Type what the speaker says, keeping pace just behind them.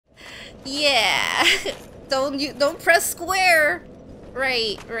Yeah. Don't press square.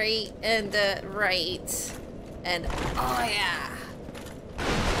 Right, and right. And oh yeah.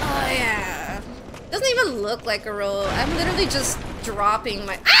 Oh yeah. Doesn't even look like a roll. I'm literally just dropping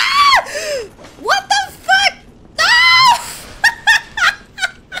my ah! What the fuck?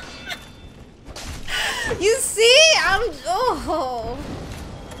 No! You see? Oh.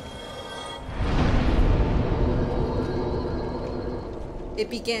 It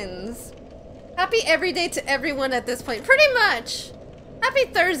begins. Happy every day to everyone at this point. Pretty much. Happy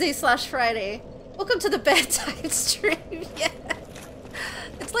Thursday/Friday. Welcome to the bedtime stream. Yeah.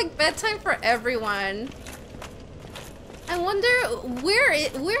 It's like bedtime for everyone. I wonder where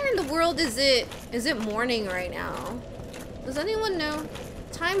in the world is it morning right now? Does anyone know?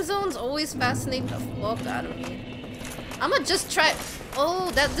 Time zones always fascinate the fuck out of me. I'ma just try.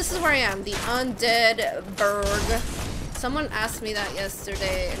 Oh, this is where I am. The Undead Berg. Someone asked me that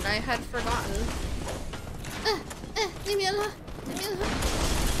yesterday, and I had forgotten. Leave me alone. Leave me alone.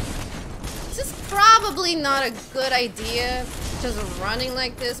 This is probably not a good idea, just running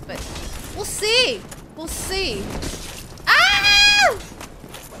like this, but we'll see. We'll see. Ah!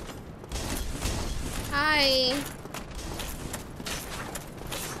 Hi.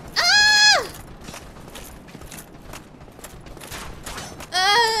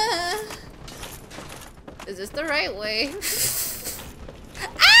 Is this the right way?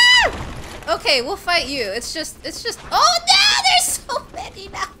 Ah! Okay, we'll fight you. It's just. Oh no! There's so many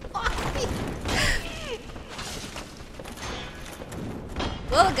now. Fuck me.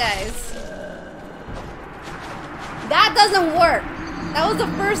 Well, guys, that doesn't work. That was the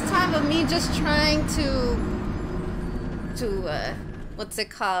first time of me just trying to what's it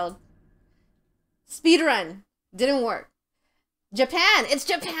called? Speedrun. Didn't work. Japan. It's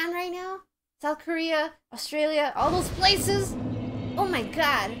Japan right now. South Korea, Australia, all those places. Oh my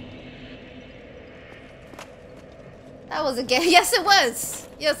god. That was a game. Yes, it was.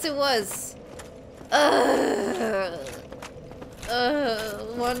 Yes, it was.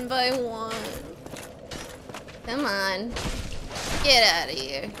 One by one. Come on. Get out of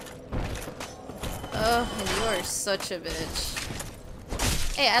here. Oh, you are such a bitch.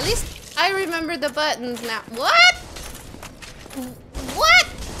 Hey, at least I remember the buttons now. What? What?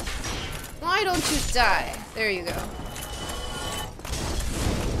 Why don't you die? There you go.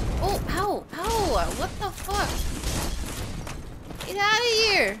 Oh, ow, ow, what the fuck? Get out of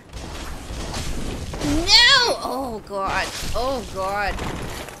here. No! Oh god, oh god.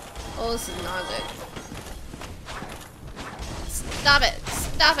 Oh, this is not good. Stop it,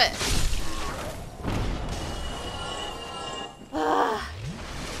 stop it.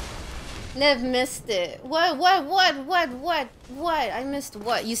 Nev missed it. What? I missed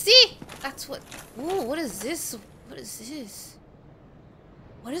what? You see? That's what. Ooh, what is this? What is this?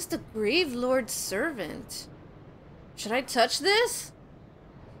 What is the Grave Lord's Servant? Should I touch this?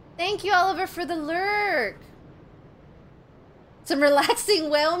 Thank you, Oliver, for the lurk. Some relaxing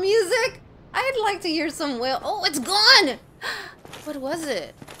whale music? I'd like to hear some whale. Oh, it's gone! What was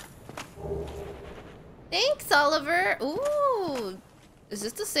it? Thanks, Oliver. Ooh. Is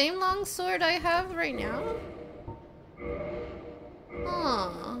this the same long sword I have right now? Huh.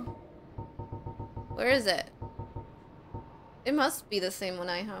 Where is it? It must be the same one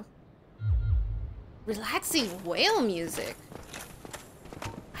I have. Relaxing whale music.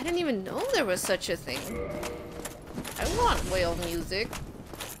 I didn't even know there was such a thing. I want whale music.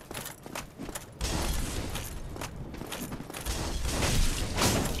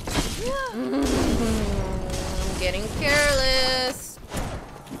 I'm getting careless.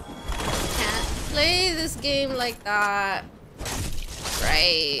 Can't play this game like that.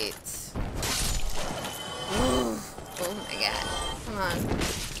 Right. Ooh. Oh my god. Come on.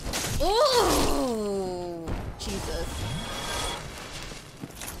 Oh, Jesus.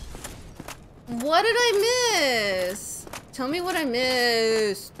 What did I miss? Tell me what I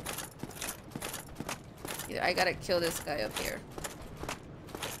missed. I gotta kill this guy up here.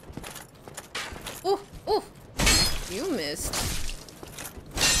 Oh, oh. You missed.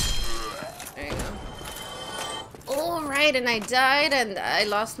 There you go. Oh, right, and I died and I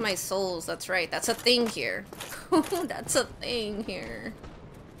lost my souls. That's right. That's a thing here. That's a thing here.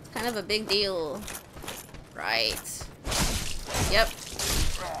 It's kind of a big deal. Right. Yep.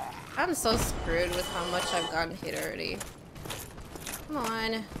 I'm so screwed with how much I've gotten hit already. Come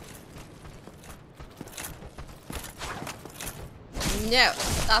on. No.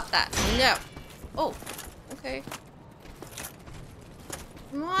 Stop that. No. Oh. Okay.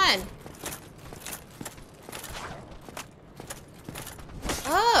 Come on.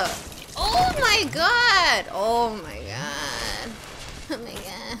 Oh. Oh my god. Oh my god. Oh my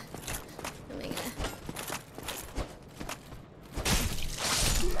god.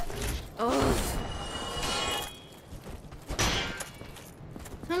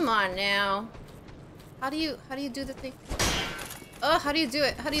 on now. How do you do the thing? Oh, how do you do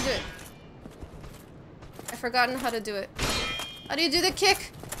it? How do you do it? I've forgotten how to do it. How do you do the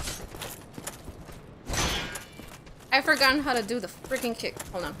kick? I've forgotten how to do the freaking kick.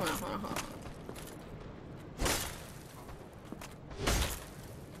 Hold on.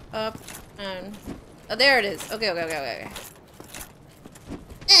 Up and... Oh, there it is. Okay. Alright!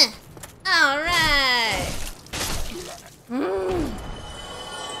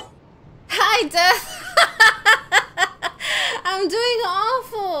 Hi, Death! I'm doing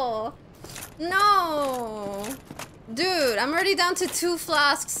awful! No! Dude, I'm already down to 2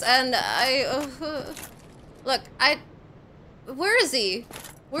 flasks and look, where is he?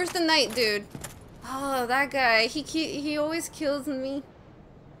 Where's the knight dude? Oh, that guy. He always kills me.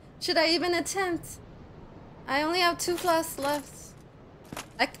 Should I even attempt? I only have 2 flasks left.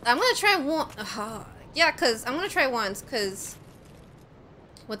 I'm gonna try one. Yeah, cause I'm gonna try once, cause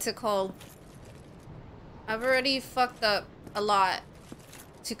what's it called? I've already fucked up a lot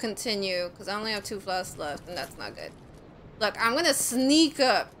to continue, cause I only have 2 flasks left, and that's not good. Look, I'm gonna sneak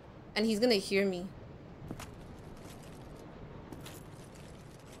up, and he's gonna hear me.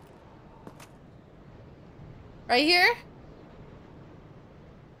 Right here?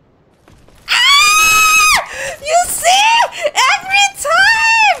 Ah! You see? Every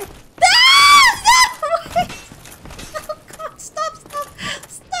time! Wait. Oh god, stop.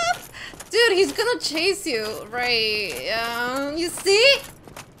 Dude, he's gonna chase you. Right, you see?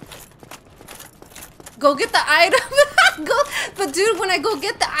 Go get the item. But dude, when I go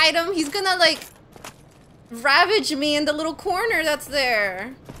get the item, he's gonna like ravage me in the little corner that's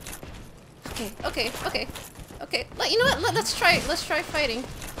there. Okay. You know what? Let's try fighting.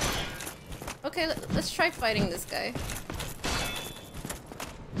 Okay, let's try fighting this guy.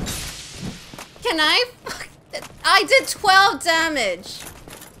 Can I? I did 12 damage.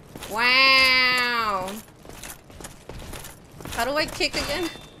 Wow. How do I kick again?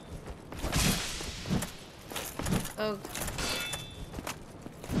 Oh.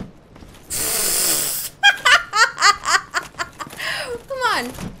 Come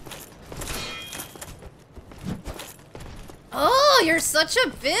on. Oh, you're such a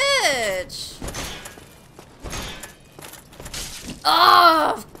bitch.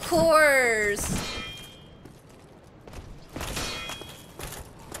 Oh, of course.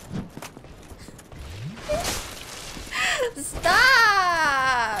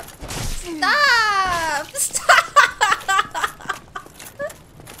 Stop.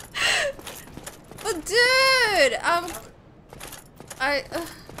 But dude, I'm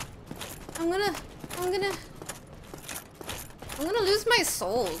gonna lose my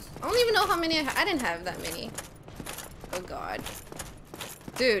souls. I don't even know how many I didn't have that many. Oh god.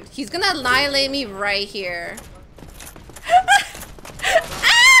 Dude, he's gonna annihilate me right here.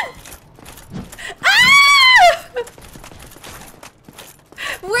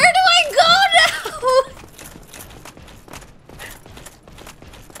 Where do I go now?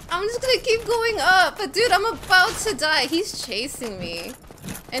 I'm just gonna keep going up. But dude, I'm about to die. He's chasing me.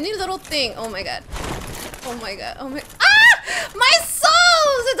 Any little thing. Oh my god. Oh my god. Oh my. Ah! My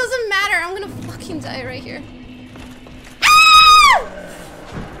souls! It doesn't matter. I'm gonna fucking die right here. Ah!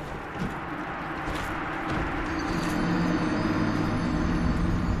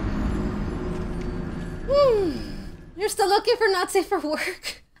 You're still looking for not safe for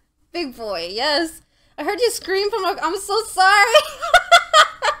work? Big boy, yes. I heard you scream from a... I'm so sorry.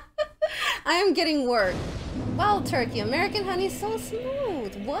 I am getting work. Wild turkey, American honey, so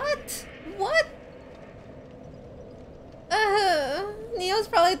smooth. What? What? Neo's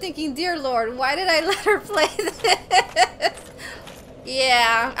probably thinking, dear Lord, why did I let her play this?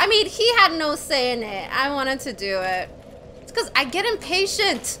 Yeah, I mean, he had no say in it. I wanted to do it. It's because I get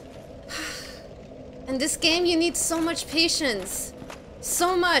impatient. In this game, you need so much patience.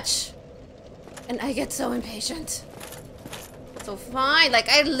 So much. And I get so impatient. So fine, like,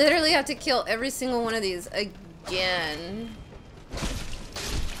 I literally have to kill every single one of these again.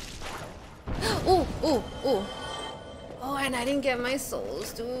 Ooh. Oh, and I didn't get my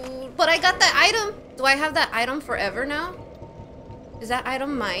souls, dude. But I got that item. Do I have that item forever now? Is that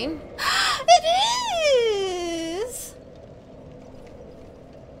item mine? It is!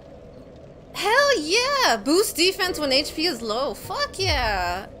 Hell yeah! Boost defense when HP is low. Fuck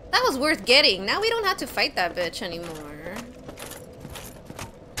yeah! That was worth getting. Now we don't have to fight that bitch anymore.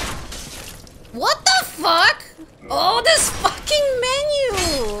 What the fuck? Oh, this fucking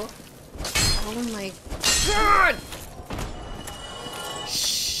menu! Oh my god!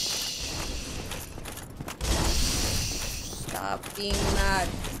 Shh. Stop being mad.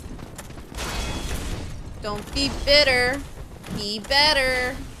 Don't be bitter. Be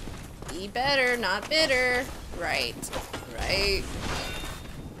better. Be better, not bitter. Right. Right.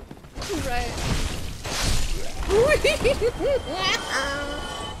 Right.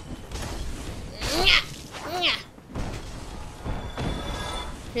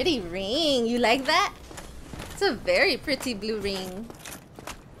 Pretty ring. You like that? It's a very pretty blue ring.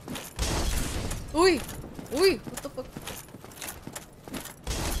 Oi! Oi! What the fuck?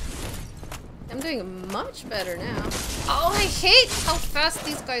 I'm doing much better now. Oh, I hate how fast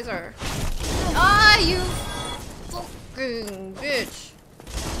these guys are. Ah, you fucking bitch.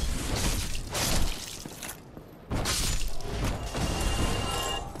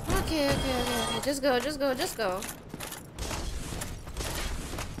 Okay. Just go.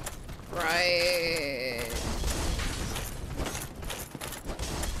 Right.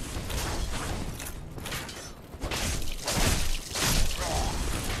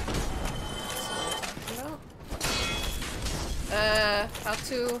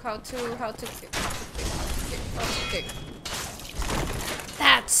 How to kick.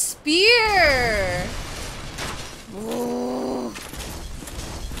 That spear! Ooh.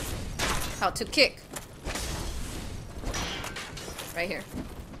 How to kick. Right here.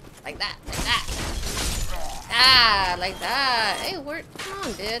 Like that. Ah, like that. Hey, come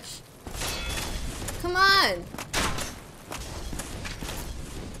on, bitch. Come on.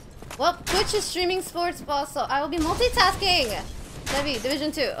 Well, Twitch is streaming sports ball, so I will be multitasking. Debbie,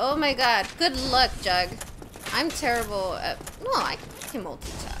 Division 2. Oh my god. Good luck, Jug. I'm terrible at... No, I can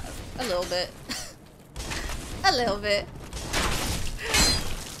multitask. A little bit. A little bit.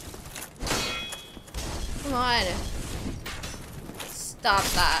 Come on. Stop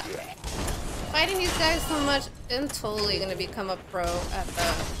that. Fighting these guys so much, I'm totally gonna become a pro at the...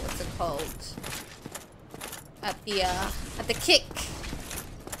 What's it called? At the kick.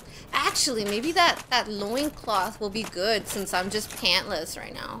 Actually, maybe that loincloth will be good since I'm just pantless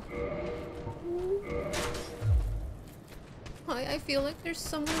right now. I feel like there's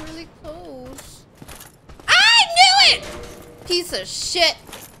someone really close. I knew it! Piece of shit.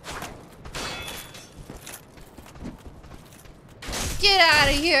 Get out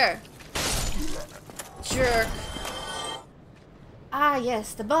of here. Jerk. Ah,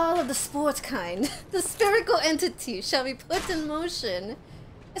 yes, the ball of the sports kind. The spherical entity shall be put in motion.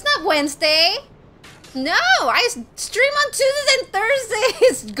 It's not Wednesday. No, I stream on Tuesdays and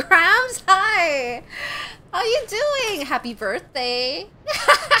Thursdays. Grams, hi. How you doing? Happy birthday.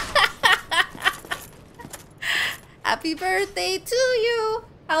 Happy birthday to you.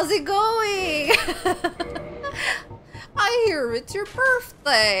 How's it going? I hear it's your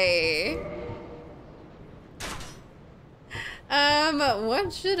birthday.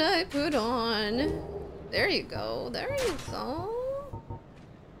 What should I put on? There you go. There you go.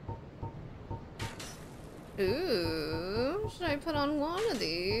 Ooh, should I put on one of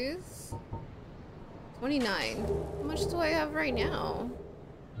these? 29. How much do I have right now?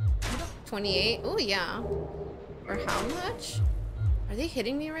 28? Oh, yeah. Or how much? Are they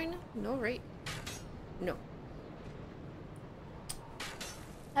hitting me right now? No, right? No.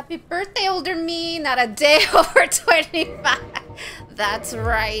 Happy birthday, older me! Not a day over 25. That's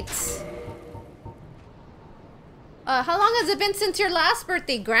right. How long has it been since your last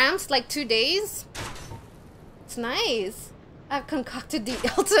birthday, Gramps? Like 2 days? It's nice. I've concocted the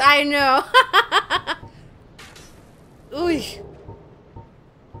ultimate. I know. Ooh.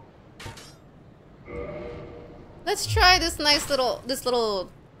 Let's try this nice little,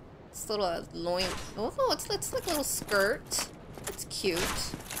 loin. Oh, it's like a little skirt. It's cute.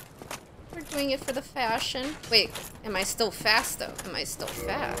 We're doing it for the fashion. Wait, am I still fast though? Am I still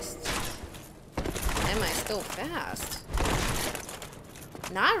fast?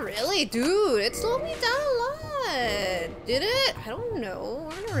 Not really, dude. It slowed me down a lot. Did it? I don't know.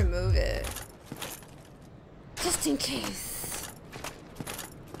 I'm gonna remove it. Just in case.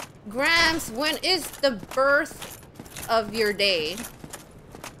 Grams, when is the birth of your day?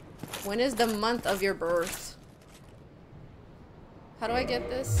 When is the month of your birth? How do I get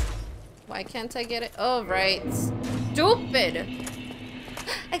this? Why can't I get it? Oh, right. Stupid.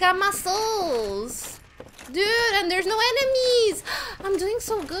 I got my souls. Dude, and there's no enemies. I'm doing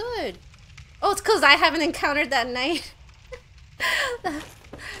so good. Oh, it's because I haven't encountered that knight.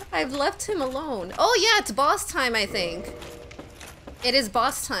 I've left him alone. Oh, yeah, it's boss time, I think. It is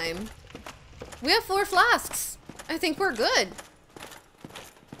boss time. We have 4 flasks. I think we're good.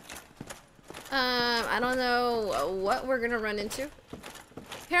 I don't know what we're gonna run into.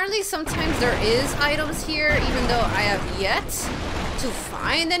 Apparently, sometimes there is items here, even though I have yet to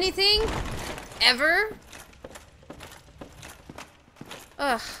find anything. Ever.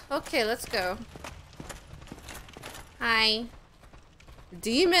 Ugh, okay, let's go. Hi.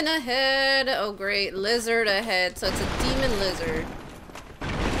 Demon ahead. Oh great, lizard ahead. So it's a demon lizard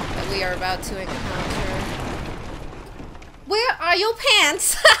that we are about to encounter. Where are your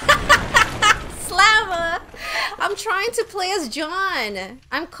pants? Slava! I'm trying to play as John.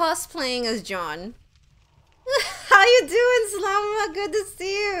 I'm cosplaying as John. How you doing, Slava? Good to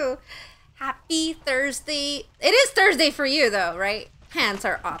see you. Happy Thursday. It is Thursday for you though, right? Pants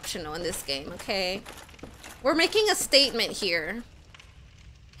are optional in this game, okay? We're making a statement here.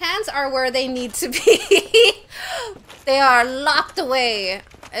 Pants are where they need to be. They are locked away.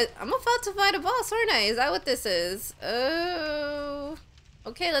 I'm about to fight a boss, aren't I? Is that what this is? Oh.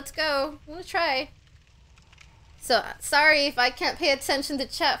 Okay, let's go. I'm gonna try. So, sorry if I can't pay attention to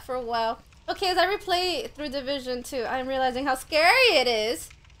chat for a while. Okay, as I replay through Division 2, I'm realizing how scary it is.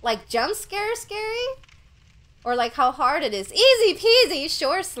 Like, jump scare scary? Or like how hard it is. Easy peasy.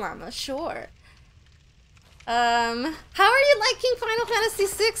 Sure, Slama. Sure. How are you liking Final Fantasy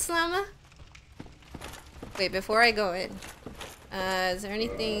VI, Slama? Wait, before I go in. Is there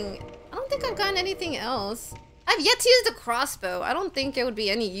anything... I don't think I've gotten anything else. I've yet to use the crossbow. I don't think it would be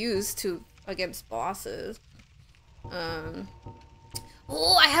any use to against bosses.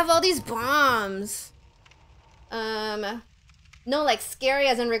 Oh, I have all these bombs. No, like scary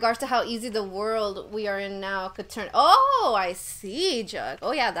as in regards to how easy the world we are in now could turn. Oh, I see, Jug.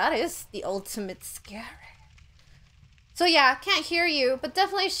 Oh yeah, that is the ultimate scary. So yeah, can't hear you, but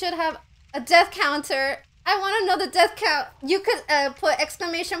definitely should have a death counter. I want to know the death count. You could put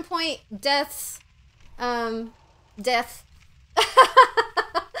exclamation point deaths. Death.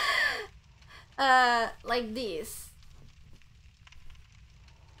 Like these.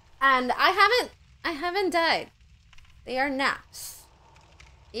 And I haven't died. They are naps.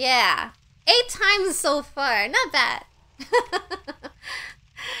 Yeah. 8 times so far. Not bad.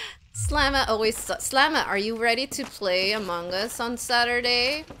 Slamma always sucks. Slamma, are you ready to play Among Us on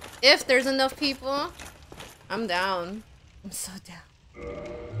Saturday? If there's enough people. I'm down. I'm so down.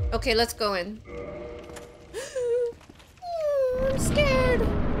 Okay, let's go in. I'm scared.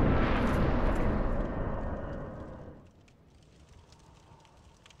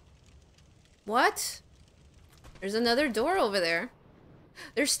 What? There's another door over there.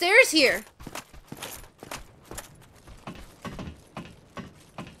 There's stairs here.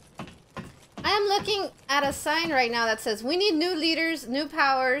 I am looking at a sign right now that says, we need new leaders, new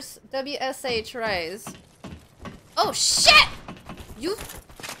powers, WSH rise. Oh shit! You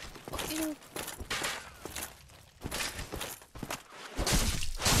fucking...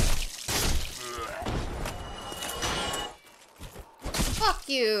 Fuck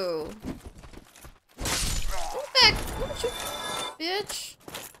you. Back, won't you, bitch?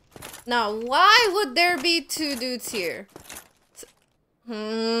 Now, why would there be 2 dudes here?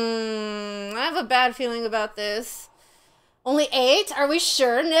 I have a bad feeling about this. Only 8? Are we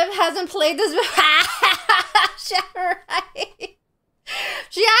sure Nib hasn't played this before? Right.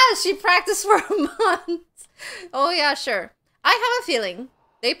 She has. She practiced for a month. Oh yeah, sure. I have a feeling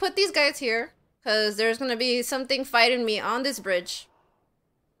they put these guys here because there's gonna be something fighting me on this bridge.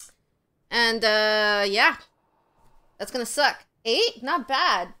 And yeah. That's gonna suck. 8? Not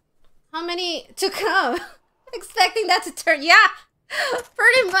bad. How many to come? Expecting that to turn. Yeah!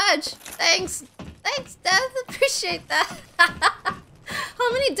 Pretty much. Thanks. Thanks, Death. Appreciate that.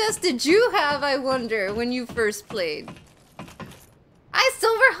 How many deaths did you have, I wonder, when you first played? Hi,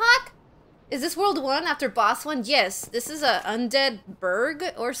 Silverhawk! Is this World 1 after Boss 1? Yes. This is a Undead Berg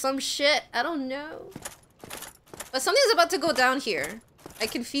or some shit. I don't know. But something's about to go down here. I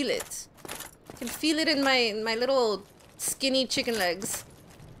can feel it. I can feel it in my little skinny chicken legs.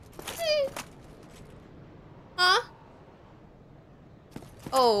 Hey. Huh?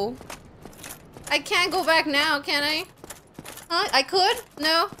 Oh. I can't go back now, can I? Huh? I could?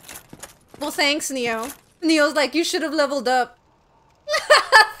 No? Well, thanks, Neo. Neo's like, you should have leveled up.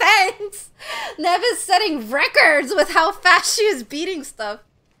 Thanks! Nev is setting records with how fast she is beating stuff.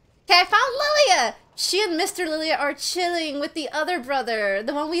 Okay, I found Lilia! She and Mr. Lilia are chilling with the other brother,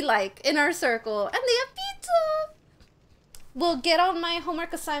 the one we like, in our circle. And they have pizza! We'll get on my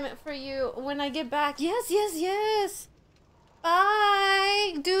homework assignment for you when I get back. Yes, yes, yes!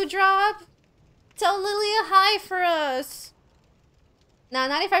 Bye! Dewdrop! Tell Lilia hi for us! Now,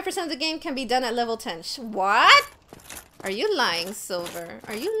 95% of the game can be done at level 10. What? Are you lying, Silver?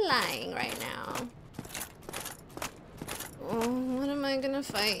 Are you lying right now? Oh, what am I gonna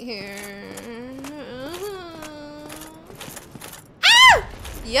fight here? Ah!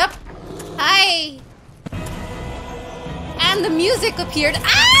 Yep. Hi! And the music appeared.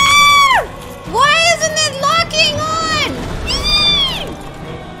 Ah! Why isn't it locking on?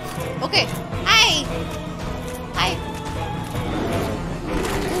 Okay. Hi. Hi.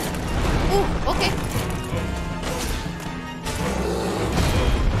 Okay.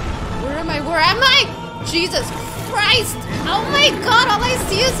 Where am I? Where am I? Jesus Christ! Oh my god, all I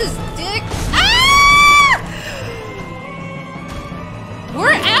see is his dick. Ah!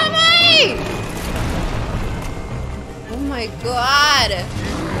 Where am I? Oh my god.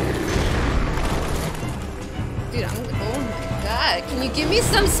 Dude, oh my god. Can you give me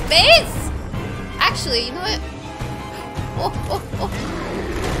some space? Actually, you know what? Oh.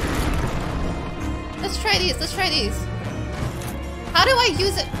 Let's try these. Let's try these. How do I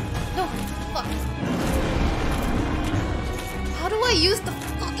use it? No, fuck. How do I use the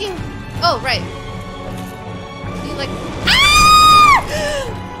fucking... Oh, right. You like... Ah!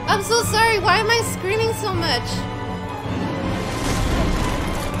 I'm so sorry. Why am I screaming so much?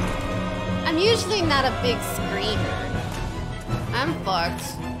 I'm usually not a big screamer. I'm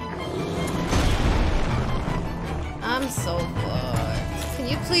fucked. I'm so fucked. Can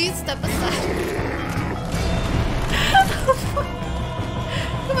you please step aside?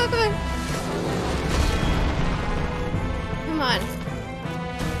 Come on, come on. Come on.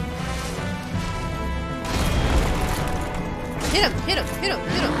 Hit him, hit him, hit him,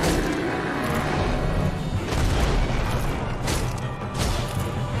 hit him.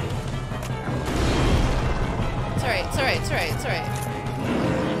 It's alright, it's alright, it's alright, it's alright.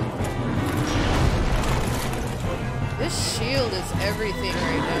 This shield is everything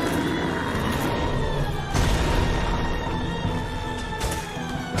right now.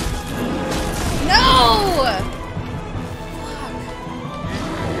 No! Fuck.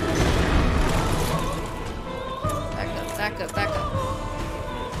 Back up, back up, back up.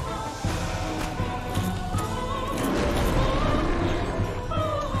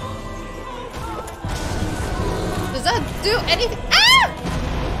 Does that do anything? Ah!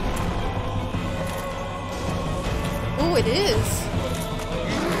 Oh, it is.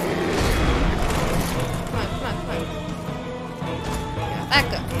 Come on, come on, come on. Yeah, back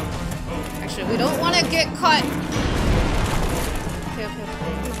up. Actually, we don't want to get caught. Okay, okay,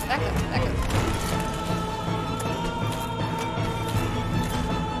 okay. Back up, back up.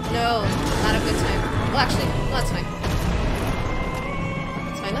 No, not a good time. Well, actually, no, that's fine.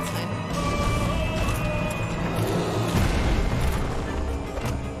 That's fine, that's fine.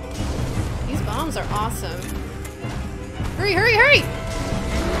 These bombs are awesome. Hurry, hurry, hurry!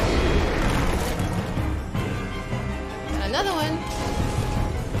 Got another one.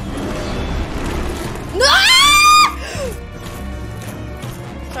 No!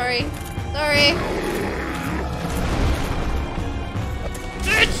 Sorry. Sorry.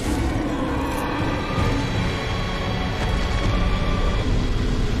 Bitch!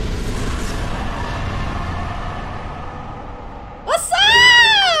 What's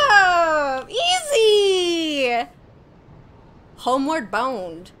up? Easy! Homeward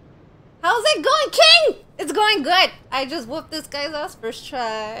Bound. How's it going, King? It's going good. I just whooped this guy's ass first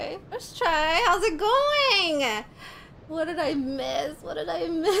try. First try. How's it going? What did I miss? What did I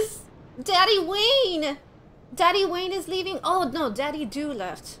miss? Daddy Wayne. Daddy Wayne is leaving. Oh, no. Daddy Do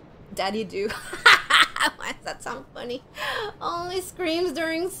left. Daddy Do. Why does that sound funny? Only screams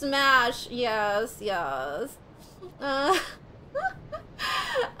during Smash. Yes, yes.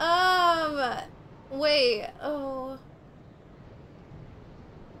 Wait. Oh.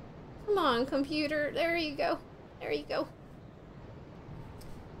 Come on, computer. There you go. There you go.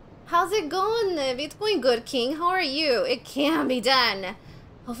 How's it going, Niv? It's going good, King. How are you? It can be done.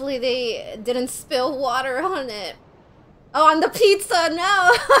 Hopefully they didn't spill water on it. Oh, on the pizza,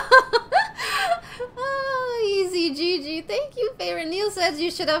 no. Oh, easy, GG. Thank you, favorite. Neil says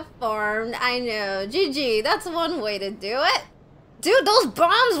you should have farmed. I know. GG, that's one way to do it. Dude, those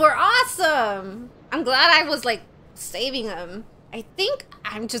bombs were awesome. I'm glad I was, like, saving them. I think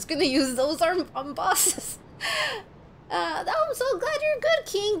I'm just gonna use those on bosses. I'm so glad you're good,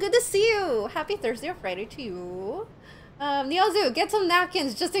 King. Good to see you. Happy Thursday or Friday to you. Neozu, get some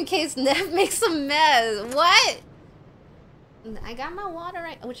napkins just in case Nev makes a mess. What? I got my water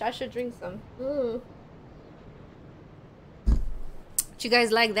right, which I should drink some. Do you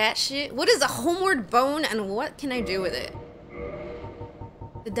guys like that shit? What is a homeward bone and what can I do with it?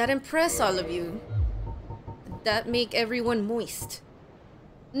 Did that impress all of you? Did that make everyone moist?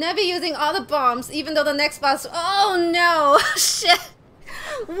 Never using all the bombs, even though the next boss... Oh no! Shit!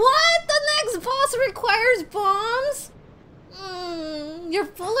 What? The next boss requires bombs? You're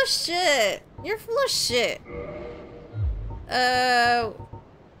full of shit. You're full of shit.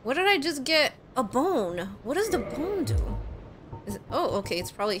 What did I just get? A bone. What does the bone do? Oh, okay,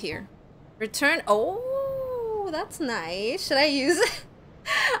 it's probably here. Return... Oh, that's nice. Should I use it?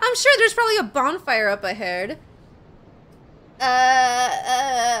 I'm sure there's probably a bonfire up ahead.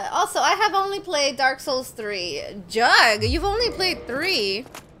 Also, I have only played Dark Souls 3. Jug, you've only played 3.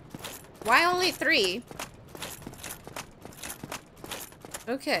 Why only 3?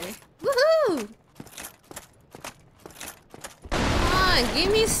 Okay. Woohoo! Come on,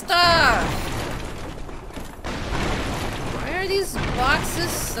 give me stuff! Why are these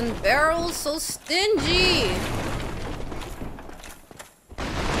boxes and barrels so stingy?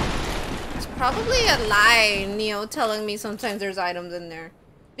 Probably a lie, Neo, telling me sometimes there's items in there.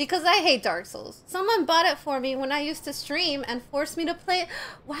 Because I hate Dark Souls. Someone bought it for me when I used to stream and forced me to play it.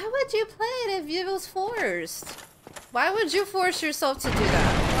 Why would you play it if it was forced? Why would you force yourself to do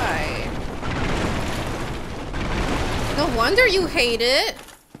that? Why? No wonder you hate it.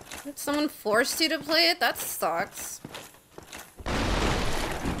 If someone forced you to play it, that sucks.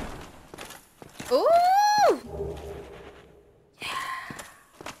 Ooh!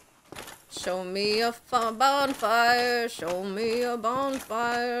 Show me a bonfire, show me a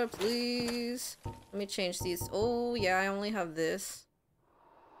bonfire, please. Let me change these. Oh, yeah, I only have this.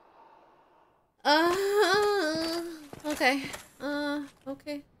 Okay.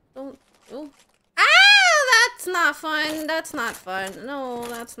 Okay. Don't. Oh. Ah, that's not fun. That's not fun. No,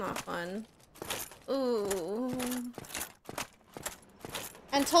 that's not fun. Ooh.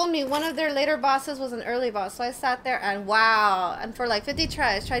 And told me one of their later bosses was an early boss, so I sat there and wow, and for like 50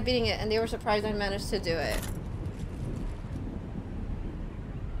 tries, tried beating it, and they were surprised I managed to do it.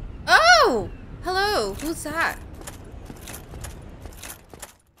 Oh! Hello, who's that?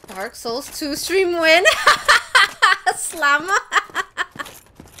 Dark Souls 2 stream win? Slamma?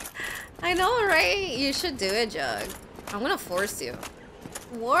 I know, right? You should do it, Jug. I'm gonna force you.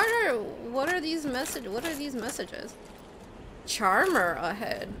 What are these messages? Charmer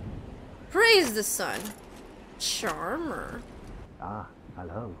ahead. Praise the sun. Charmer. Ah,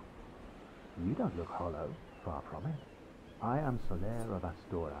 hello. You don't look hollow, far from it. I am Solaire of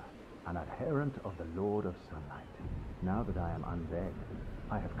Astora, an adherent of the Lord of Sunlight. Now that I am undead,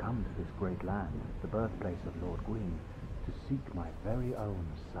 I have come to this great land, the birthplace of Lord Gwyn, to seek my very own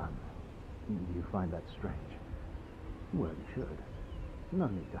son. You find that strange? Well, you should. No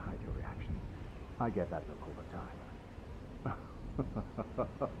need to hide your reaction. I get that look all the time.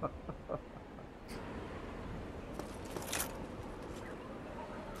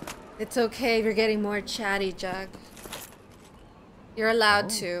 It's okay, you're getting more chatty, Jug. You're allowed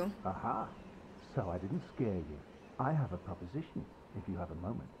to. Aha. So I didn't scare you. I have a proposition, if you have a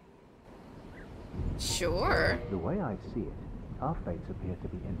moment. Sure. The way I see it, our fates appear to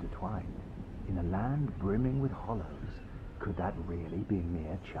be intertwined. In a land brimming with hollows, could that really be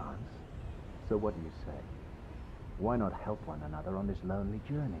mere chance? So what do you say? Why not help one another on this lonely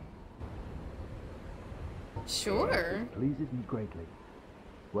journey? Sure. It pleases me greatly.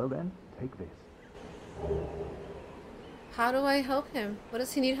 Well then, take this. How do I help him? What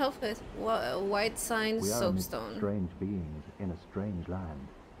does he need help with? White sign soapstone. We are strange beings in a strange land.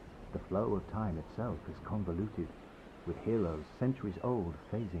 The flow of time itself is convoluted, with heroes centuries old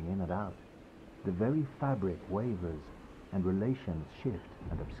phasing in and out. The very fabric wavers, and relations shift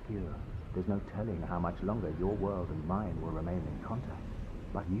and obscure. There's no telling how much longer your world and mine will remain in contact.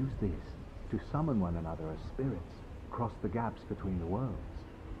 But use this to summon one another as spirits, cross the gaps between the worlds,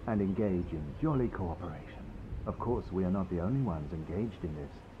 and engage in jolly cooperation. Of course, we are not the only ones engaged in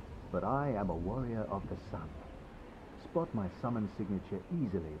this, but I am a warrior of the sun. Spot my summon signature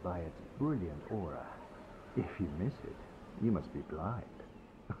easily by its brilliant aura. If you miss it, you must be blind.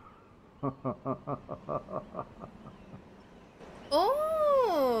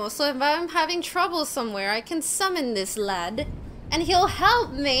 Oh, so if I'm having trouble somewhere, I can summon this lad, and he'll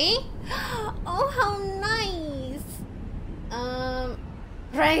help me. Oh, how nice!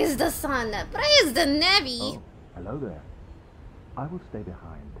 Praise the sun, praise the Nevi. Oh, hello there. I will stay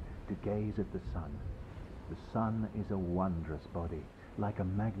behind to gaze at the sun. The sun is a wondrous body, like a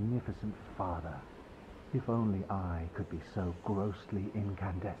magnificent father. If only I could be so grossly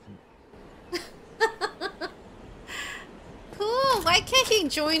incandescent. Cool, why can't he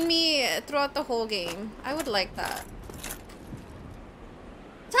join me throughout the whole game? I would like that.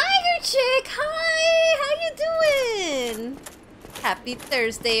 Tiger Chick, hi! How you doing? Happy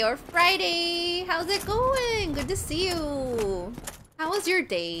Thursday or Friday. How's it going? Good to see you. How was your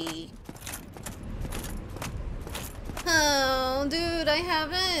day? Oh, dude, I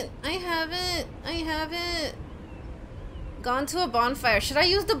haven't gone to a bonfire. Should I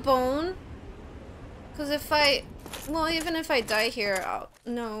use the bone? Because well, even if I die here,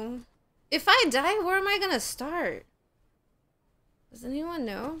 no. If I die, where am I gonna start? Does anyone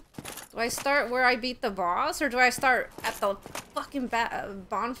know? Do I start where I beat the boss, or do I start at the fucking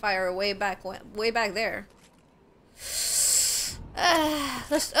bonfire way back there?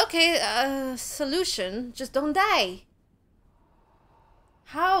 Okay, solution. Just don't die.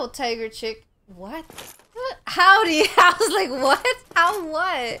 How, Tiger Chick? What? Howdy. I was like, what? How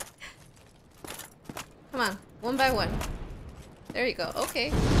what? Come on, one by one. There you go,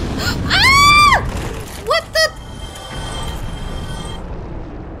 okay. Ah! What the?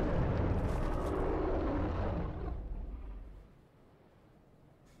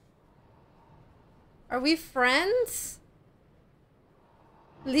 Are we friends?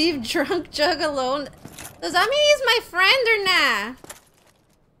 Leave drunk Jug alone. Does that mean he's my friend or nah?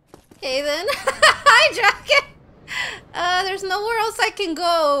 Okay then. Hi, Dragon. There's nowhere else I can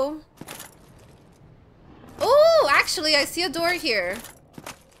go. Oh, actually, I see a door here.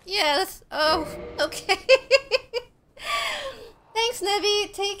 Yes. Oh, okay. Thanks,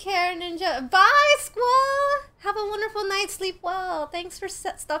 Nebby. Take care, Ninja. Bye, Squall. Have a wonderful night. Sleep well. Thanks for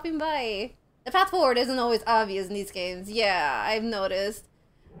stopping by. The path forward isn't always obvious in these games. Yeah, I've noticed.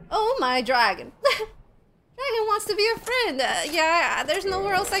 Oh my dragon. Dragon wants to be a friend. Yeah, there's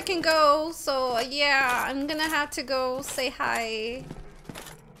nowhere else I can go. So, yeah, I'm gonna have to go say hi.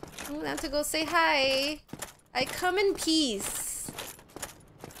 I'm gonna have to go say hi. I come in peace.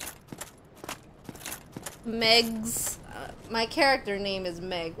 Meg's... my character name is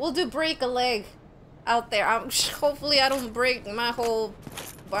Meg. We'll do break a leg out there. Hopefully I don't break my whole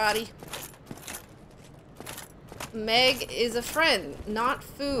body. Meg is a friend, not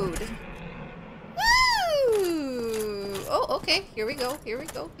food. Woo! Oh, okay. Here we go. Here we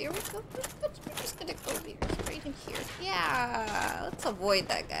go. Here we go. We're just gonna go here. Right in here. Yeah. Let's avoid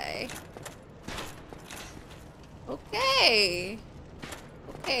that guy. Okay.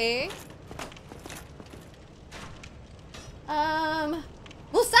 Okay.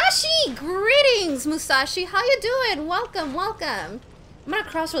 Musashi! Greetings, Musashi. How you doing? Welcome, welcome. I'm at a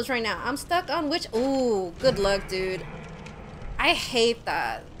crossroads right now. I'm stuck on which... Ooh, good luck, dude. I hate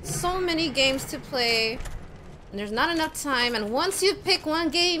that. So many games to play, and there's not enough time, and once you pick one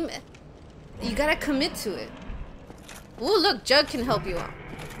game, you gotta commit to it. Ooh, look, Jug can help you out.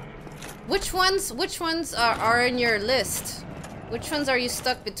 Which ones are in your list? Which ones are you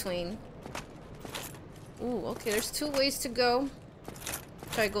stuck between? Ooh, okay, there's two ways to go.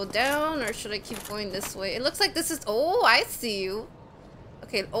 Should I go down, or should I keep going this way? It looks like this is... Oh, I see you.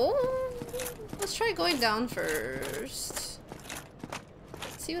 Okay, oh, let's try going down first.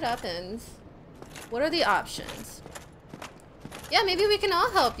 See what happens. What are the options? Yeah, maybe we can all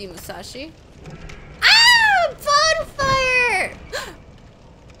help you, Musashi. Ah! Bonfire!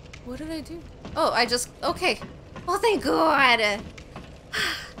 What did I do? Oh, I just... Okay. Oh, thank God.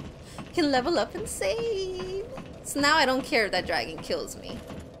 Can level up and save. So now I don't care if that dragon kills me.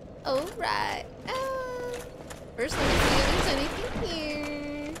 Alright. First, let me see if there's anything here.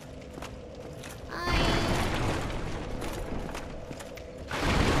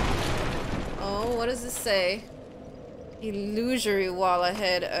 Oh, what does this say? Illusory wall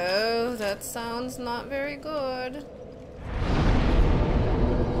ahead. Oh, that sounds not very good.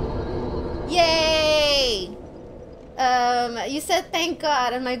 Yay! You said thank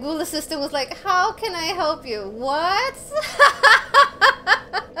God, and my ghoul assistant was like, how can I help you? What?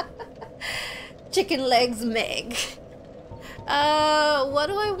 Chicken legs Meg. What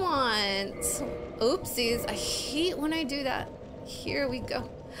do I want? Oopsies, I hate when I do that. Here we go.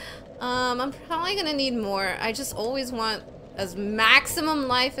 I'm probably gonna need more. I just always want as maximum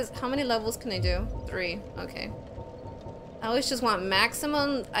life as... How many levels can I do? 3. Okay. I always just want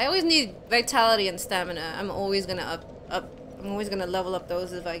maximum... I always need vitality and stamina. I'm always gonna I'm always gonna level up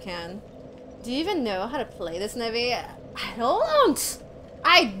those if I can. Do you even know how to play this, Nevi? I don't!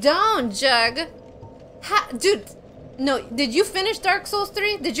 I don't, Jug! Dude, no, did you finish Dark Souls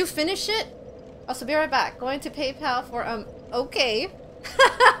 3? Did you finish it? Also, be right back. Going to PayPal for, okay.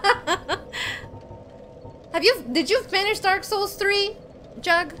 Did you finish Dark Souls 3,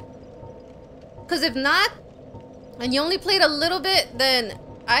 Jug? Because if not, and you only played a little bit, then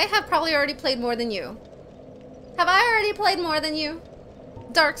I have probably already played more than you. Have I already played more than you?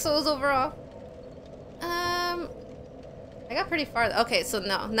 Dark Souls overall? I got pretty far. Okay, so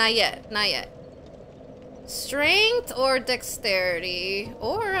no, not yet, not yet. Strength or dexterity?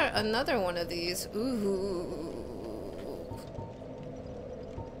 Or another one of these. Ooh.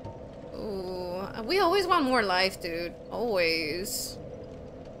 Ooh. We always want more life, dude. Always.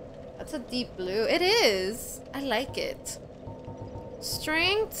 That's a deep blue. It is. I like it.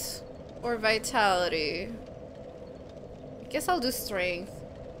 Strength or vitality? I guess I'll do strength.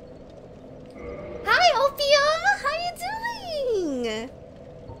 Hi, Opia! How you doing?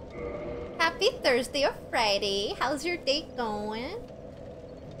 Happy Thursday or Friday. How's your day going?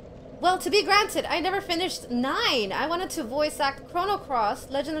 Well, to be granted, I never finished 9. I wanted to voice act Chrono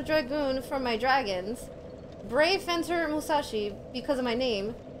Cross, Legend of Dragoon for my dragons, Brave Fencer Musashi because of my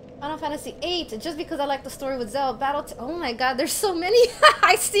name, Final Fantasy 8 just because I like the story with Zell, oh my god, there's so many.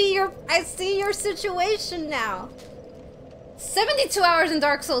 I see your situation now. 72 hours in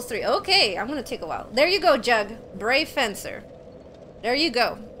Dark Souls 3. Okay, I'm gonna take a while. There you go, Jug. Brave Fencer. There you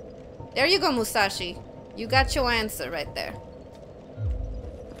go. There you go, Musashi. You got your answer right there.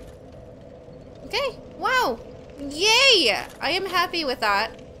 Okay, wow. Yay! I am happy with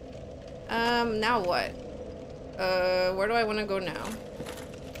that. Now what? Where do I want to go now?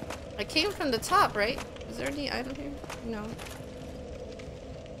 I came from the top, right? Is there any item here? No.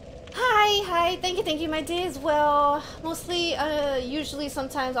 Hi, thank you, my day is well. Mostly, usually,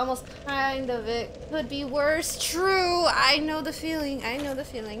 sometimes, almost kind of, it could be worse. True, I know the feeling,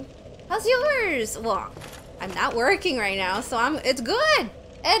 How's yours? Well, I'm not working right now, so it's good.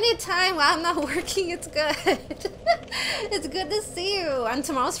 Anytime while I'm not working, it's good. It's good to see you. And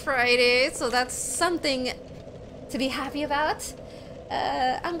tomorrow's Friday, so that's something to be happy about.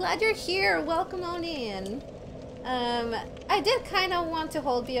 I'm glad you're here. Welcome on in. I did kind of want to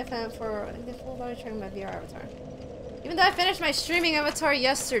hold BFM for the full body training my VR avatar. Even though I finished my streaming avatar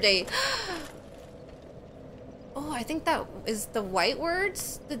yesterday. Oh, I think that is the white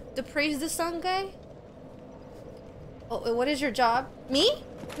words? The praise the sun guy? Oh, what is your job? Me?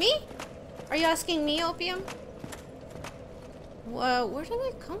 Me? Are you asking me, Opium? Whoa, where did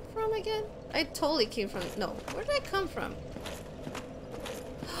I come from again? I totally came from... No, where did I come from?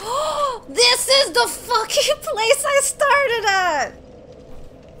 Oh, this is the fucking place I started at!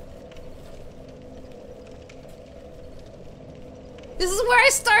 This is where I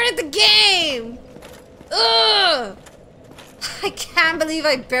started the game! Ugh! I can't believe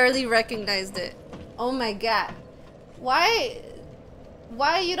I barely recognized it. Oh my god. Why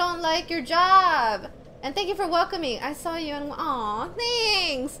you don't like your job? And thank you for welcoming. I saw you and aw,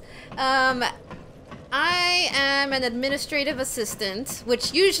 thanks. I am an administrative assistant,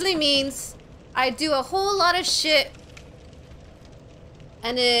 which usually means I do a whole lot of shit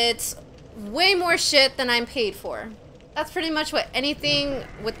and it's way more shit than I'm paid for. That's pretty much what anything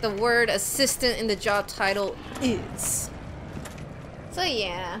with the word assistant in the job title is. So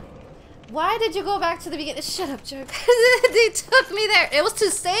yeah. Why did you go back to the beginning? Shut up, jerk. They took me there. It was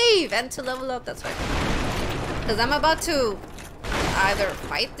to save and to level up. That's right. Because I'm about to either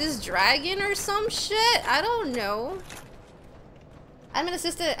fight this dragon or some shit. I don't know. I'm an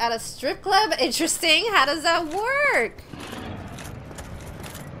assistant at a strip club. Interesting. How does that work?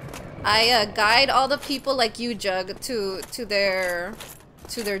 I guide all the people like you, Jug, to their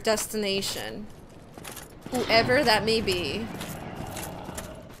destination, whoever that may be.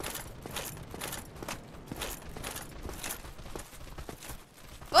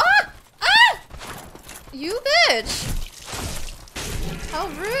 Ah! Ah! You bitch! How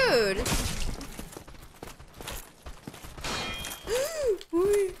rude!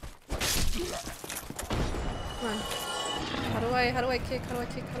 Come on. How do I kick? How do I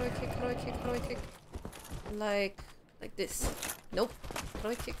kick? How do I kick? How do I kick? How do I kick? Like this. Nope. How do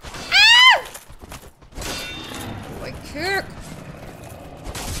I kick? Ah! How do I kick?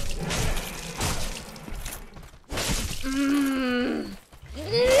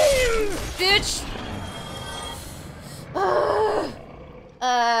 Bitch!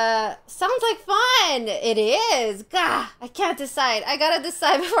 Sounds like fun! It is! Gah! I can't decide. I gotta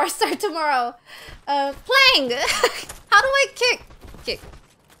decide before I start tomorrow. Playing! How do I kick? Kick.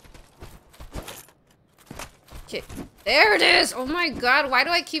 Kick. There it is! Oh my god, why do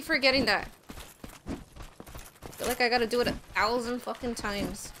I keep forgetting that? I feel like I gotta do it 1,000 fucking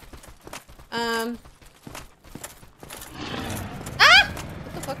times. Ah!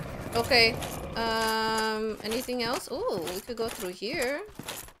 What the fuck? Okay. Anything else? Oh, we could go through here.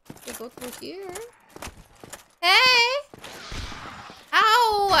 We could go through here. Hey!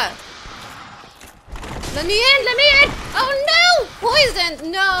 Ow! Let me in! Let me in! Oh no!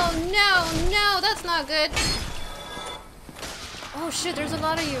 Poison! No, no, no! That's not good. Oh shit, there's a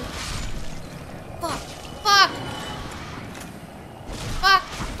lot of you. Fuck! Fuck! Fuck!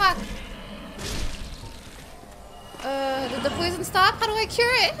 Fuck! Did the poison stop? How do I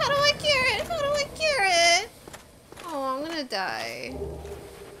cure it? How do I cure it? How do I cure it? Oh, I'm gonna die.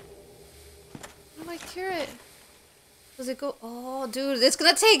 How do I cure it? Does it go? Oh, dude, it's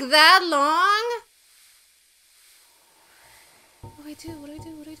gonna take that long? What do I do? What do I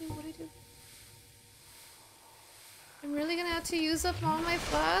do? What do I do? What do I do? I'm really gonna have to use up all my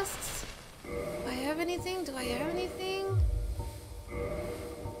flasks? Do I have anything? Do I have anything?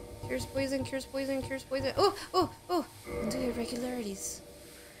 Cures poison, cures poison, cures poison. Oh, oh, oh! Undo irregularities.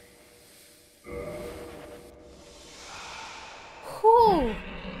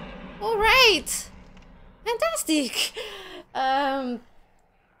 fantastic.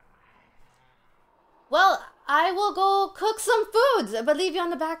 Well, I will go cook some foods, but leave you on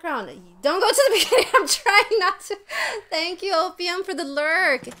the background. Don't go to the beginning. I'm trying not to. Thank you, Opium, for the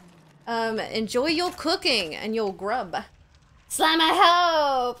lurk. Enjoy your cooking and your grub. Slime, I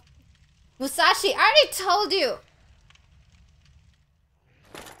hope. Musashi, I already told you.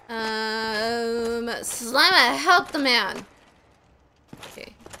 Slime, I help the man.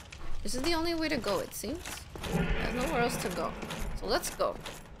 Okay. This is the only way to go, it seems. There's nowhere else to go. So let's go.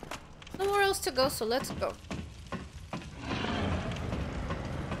 Nowhere else to go, so let's go.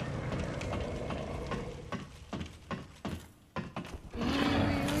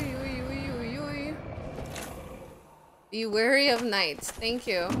 Be wary of knights. Thank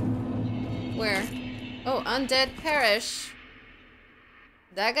you. Where? Oh, undead perish.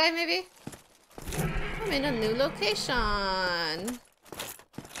 That guy, maybe? I'm in a new location.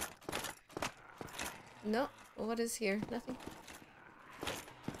 No. What is here? Nothing.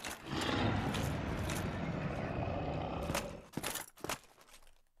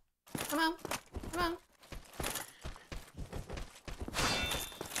 Come on. Come on.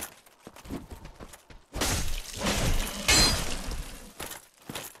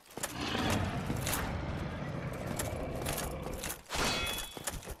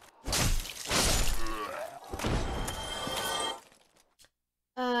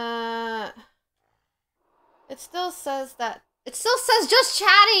 It still says that. It still says just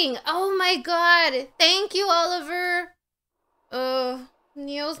chatting. Oh my god. Thank you, Oliver.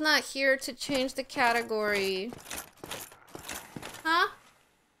 Neo's not here to change the category. Huh?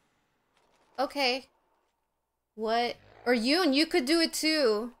 Okay. What? Or Yoon, you could do it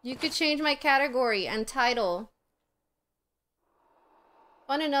too. You could change my category and title.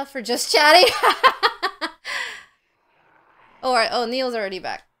 Fun enough for just chatting. Oh, Neil's already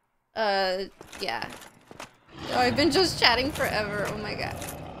back. Yeah. Oh, I've been just chatting forever. Oh my god.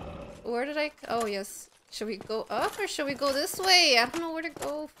 Where did I... Oh, yes. Should we go up or should we go this way? I don't know where to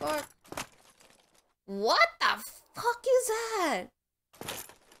go. Fuck. What the fuck is that?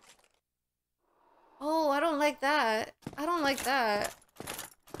 Oh, I don't like that. I don't like that.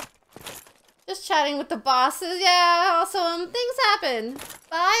 Just chatting with the bosses. Yeah, also, things happen.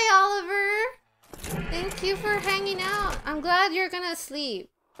 Bye, Oliver. Thank you for hanging out. I'm glad you're gonna sleep.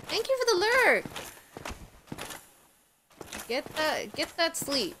 Thank you for the lurk. Get that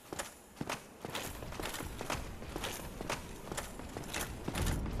sleep.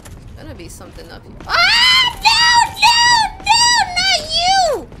 There's gonna be something up here. Ah! No! No! No! Not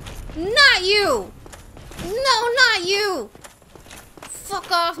you! Not you! No, not you! Fuck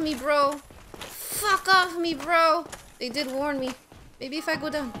off me, bro. Fuck off me, bro. They did warn me. Maybe if I go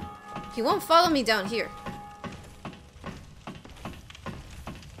down. He won't follow me down here.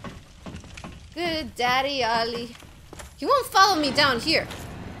 Good daddy, Ali. He won't follow me down here.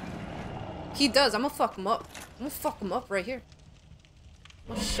 He does. I'm gonna fuck him up. I'm gonna fuck him up right here.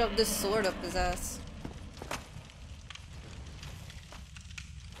 I'm gonna shove this sword up his ass.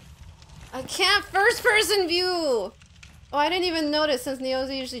 I can't first person view. Oh, I didn't even notice since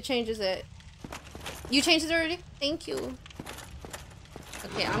Neoza usually changes it. You changed it already? Thank you.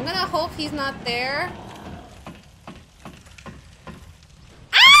 Okay, I'm gonna hope he's not there.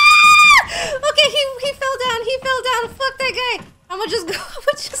 Okay, he fell down. He fell down. Fuck that guy. I'ma just go.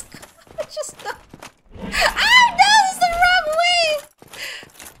 I'ma just go. Ah, no, this is the wrong way.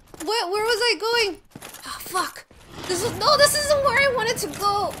 Where was I going? Oh, fuck. This isn't where I wanted to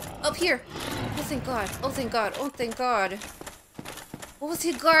go. Up here. Oh, thank God. Oh, thank God. Oh, thank God. What was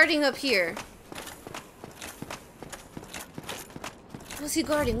he guarding up here? What was he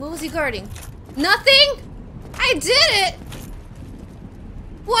guarding? What was he guarding? Nothing? I did it.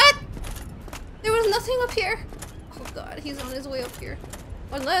 What? There was nothing up here. Oh god, he's on his way up here.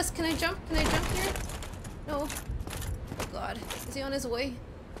 Unless, can I jump? Can I jump here? No. Oh god, is he on his way?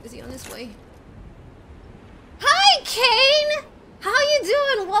 Is he on his way? Hi, Kane! How you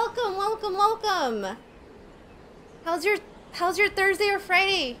doing? Welcome, welcome, welcome. How's your Thursday or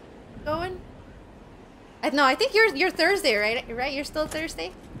Friday going? No, I think you're Thursday, right? Right? You're still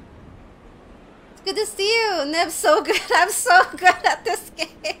Thursday? It's good to see you. Neb's so good. I'm so good at this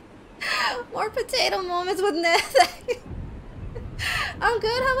game. More potato moments with Ned. I'm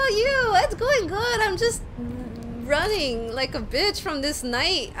good. How about you? It's going good. I'm just running like a bitch from this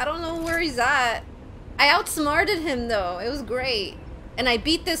knight. I don't know where he's at. I outsmarted him though. It was great. And I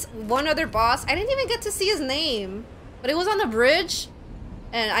beat this one other boss. I didn't even get to see his name. But it was on the bridge.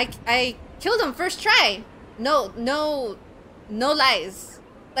 And I killed him first try. No lies.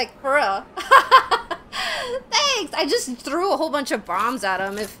 Like, for real. Thanks! I just threw a whole bunch of bombs at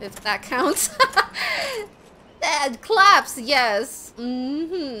him, if that counts. Claps, yes.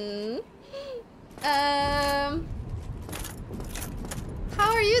 Mm-hmm. How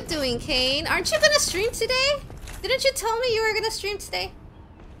are you doing, Kane? Aren't you gonna stream today? Didn't you tell me you were gonna stream today?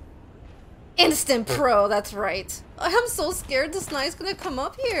 Instant Pro, that's right. I'm so scared this knight's gonna come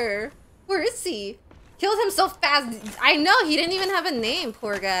up here. Where is he? Killed himself fast. I know, he didn't even have a name,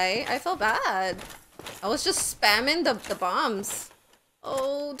 poor guy. I felt bad. I was just spamming the bombs.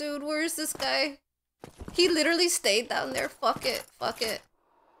 Oh, dude, where is this guy? He literally stayed down there. Fuck it. Fuck it.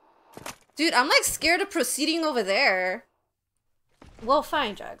 Dude, I'm like scared of proceeding over there. Well,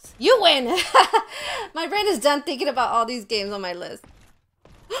 fine, Drugs. You win! My brain is done thinking about all these games on my list.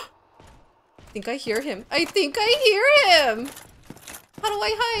 I think I hear him. I think I hear him! How do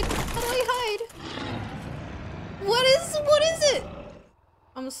I hide? How do I hide? What is it?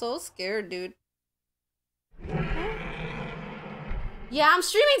 I'm so scared, dude. Yeah, I'm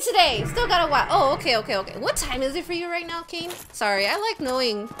streaming today. Still gotta watch. Oh, okay. What time is it for you right now, Kane? Sorry, I like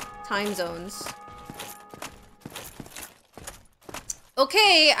knowing time zones.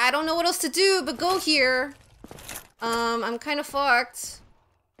 Okay, I don't know what else to do but go here. I'm kind of fucked.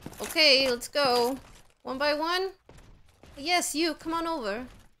 Okay, let's go. One by one? Yes, you. Come on over.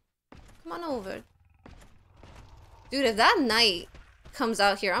 Come on over. Dude, if that knight comes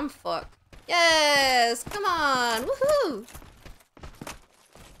out here, I'm fucked. Yes! Come on! Woohoo!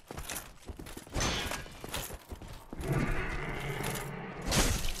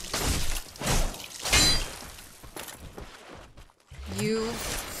 You...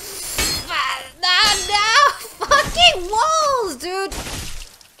 No! Fucking walls, dude!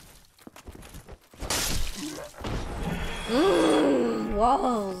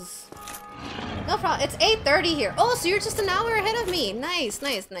 Walls. No problem. It's 8:30 here. Oh, so you're just an hour ahead of me. Nice,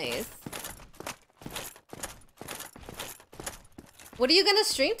 nice, nice. What are you gonna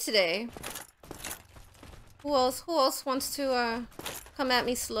stream today? Who else wants to come at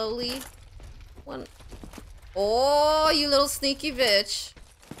me slowly? One. Oh, you little sneaky bitch.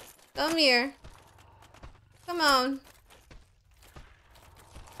 Come here. Come on.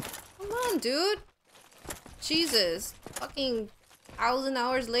 Come on, dude. Jesus. Fucking 1,000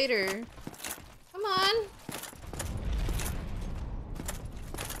 hours later. Come on.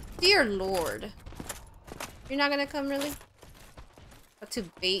 Dear Lord. You're not gonna come, really? Have to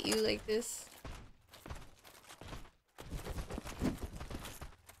bait you like this?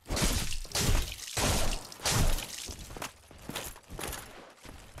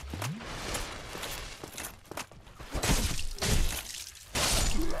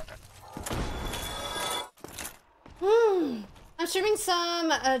 I'm streaming some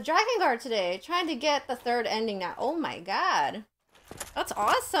Dragon Guard today. Trying to get the 3rd ending now. Oh my god. That's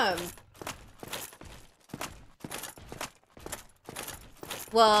awesome.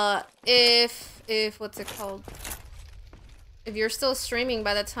 Well, if what's it called? If you're still streaming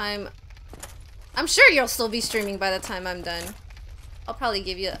by the time... I'm sure you'll still be streaming by the time I'm done. I'll probably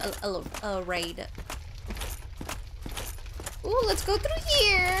give you a raid. Ooh, let's go through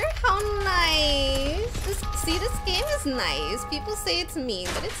here. How nice. See, this game is nice. People say it's mean,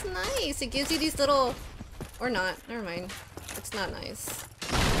 but it's nice. It gives you these little... Or not. Never mind. It's not nice.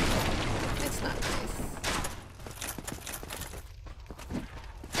 It's not nice.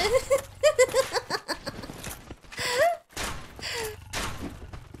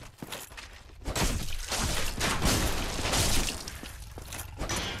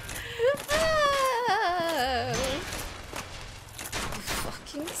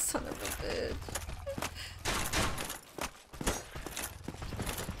 Fucking son of a bitch.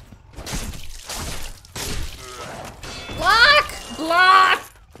 Block! Block!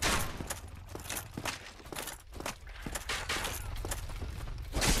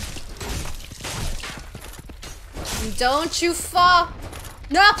 Don't you fall!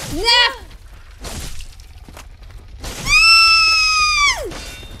 No! No!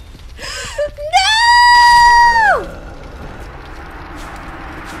 No!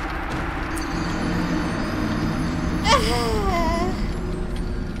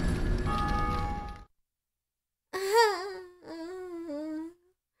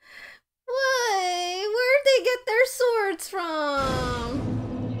 Why? Where'd they get their swords from?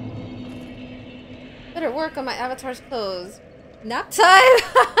 Better work on my avatar's clothes. Nap time?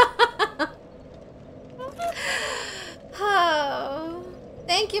 Oh.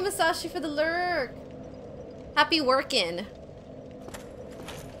 Thank you, Masashi, for the lurk. Happy working.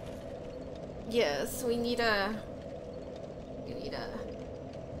 Yes, we need a...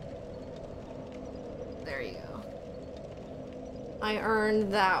 There you go. I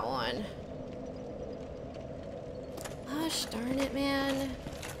earned that one. Gosh darn it, man.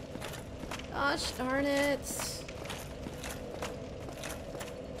 Gosh darn it.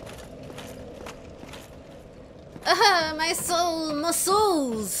 My soul, my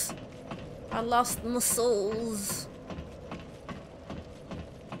souls. I lost my souls.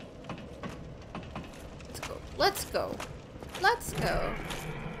 Let's go. Let's go.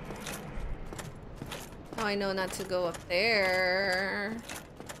 Oh, I know not to go up there.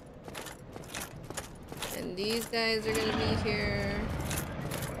 And these guys are gonna be here.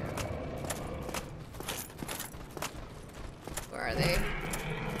 Where are they?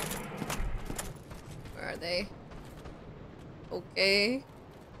 Where are they? Okay.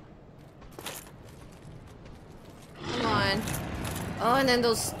 Come on. Oh, and then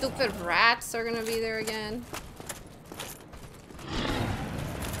those stupid rats are gonna be there again.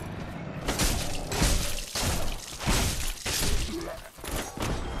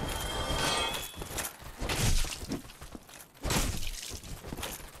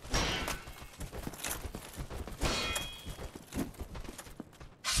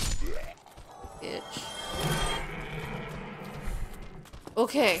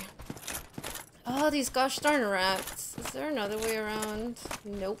 Okay. Oh, these gosh darn rats. Is there another way around?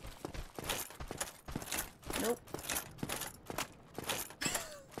 Nope. Nope.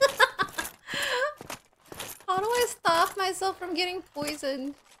 How do I stop myself from getting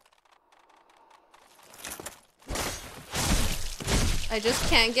poisoned? I just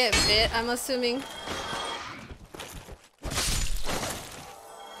can't get bit, I'm assuming.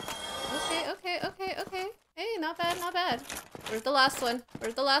 Okay. Hey, not bad, not bad. Where's the last one?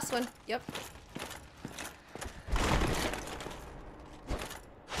 Where's the last one? Yep.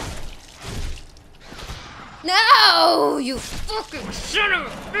 No! You fucking son of a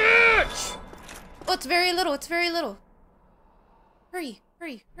bitch! Oh, it's very little, it's very little. Hurry.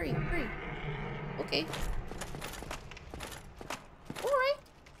 Okay.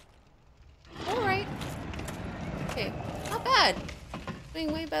 Alright. Okay, not bad.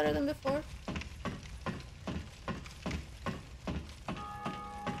 Doing way better than before.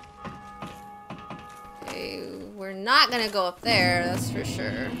 Okay, we're not gonna go up there, that's for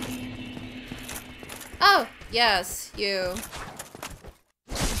sure. Oh, yes, you.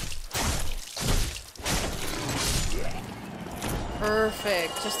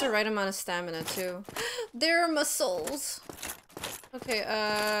 Perfect. Just the right amount of stamina, too. There are my souls. Okay,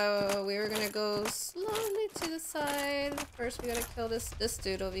 we were gonna go slowly to the side. First, we gotta kill this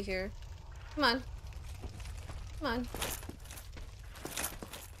dude over here. Come on. Come on.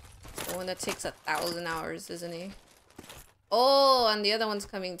 It's the one that takes 1,000 hours, isn't he? Oh, and the other one's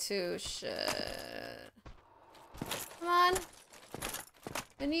coming too. Shit. Come on.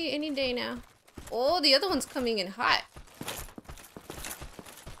 Any day now. Oh, the other one's coming in hot.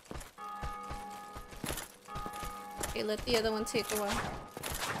 Okay, let the other one take a while.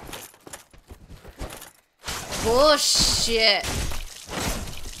 Bullshit.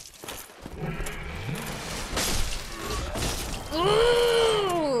 Ooh.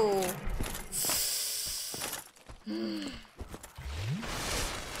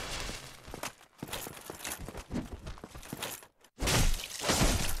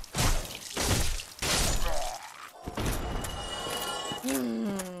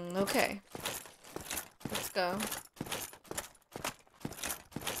 Okay. Let's go.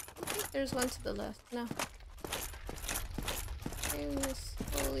 There's one to the left. No. Okay, I'm gonna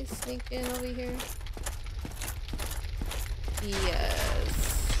slowly sneak in over here.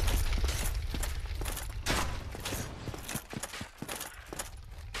 Yes.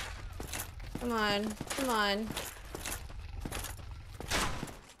 Come on. Come on.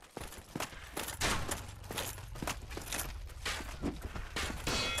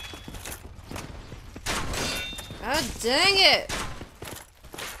 God dang it!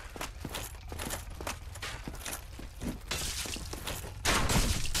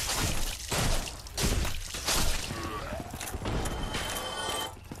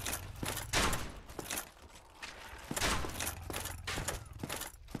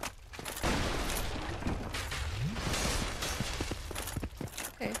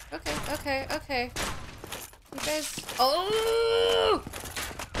 Okay. You guys... Oh!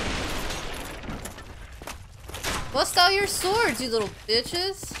 Bust out your swords, you little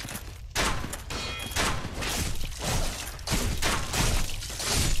bitches!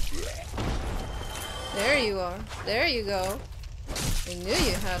 There you are. There you go. I knew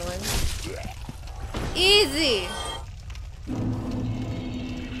you had one. Easy!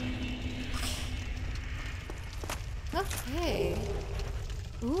 Okay.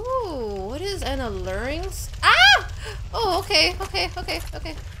 Ooh, what is an alluring? Ah! Oh, okay. I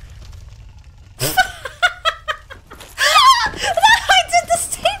did the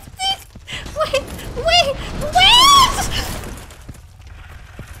same thing!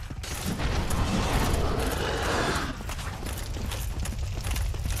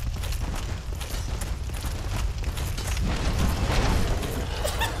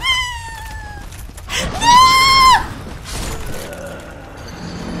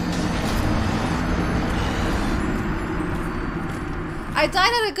 I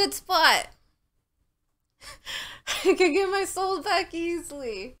died at a good spot. I could get my soul back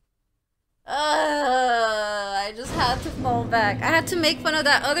easily. I just had to fall back. I had to make fun of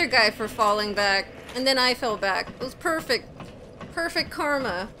that other guy for falling back. And then I fell back. It was perfect. Perfect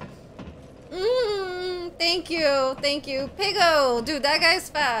karma. Thank you. Thank you. Pigo! Dude, that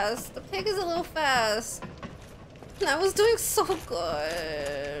guy's fast. The pig is a little fast. And I was doing so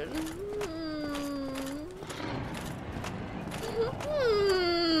good.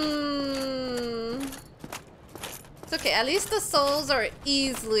 It's okay. At least the souls are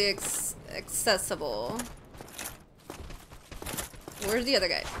easily accessible. Where's the other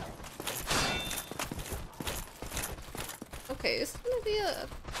guy? Okay, it's gonna be a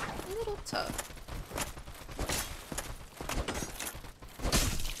little tough.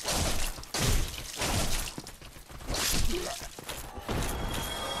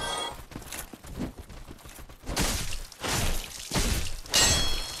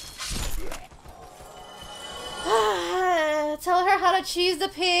 Tell her how to cheese the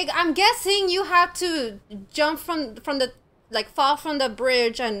pig. I'm guessing you have to jump from the, like, fall from the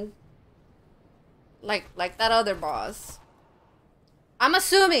bridge and like that other boss. I'm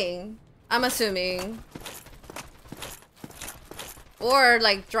assuming. Or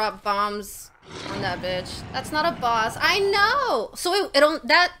like drop bombs on that bitch. That's not a boss. I know. So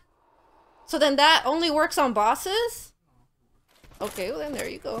so then that only works on bosses? Okay, well then there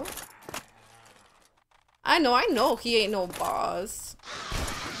you go. I know he ain't no boss.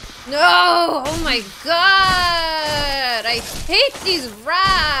 No! Oh my god! I hate these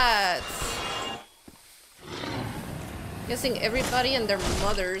rats! Guessing everybody and their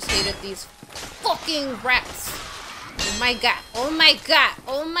mothers hated these fucking rats. Oh my god. Oh my god.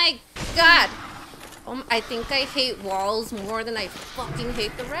 Oh my god. I think I hate walls more than I fucking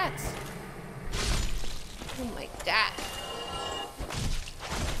hate the rats. Oh my god.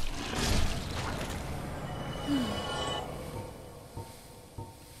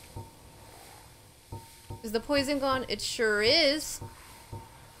 Is the poison gone? It sure is.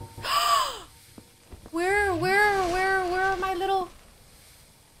 Where are my little...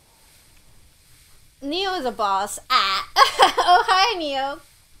 Neo is a boss. Ah. Oh, hi, Neo.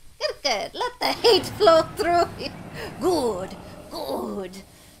 Good. Let the hate flow through you. Good.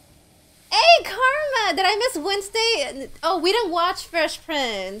 Hey, Karma! Did I miss Wednesday? Oh, we didn't watch Fresh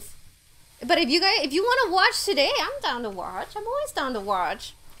Prince. But if you want to watch today, I'm down to watch. I'm always down to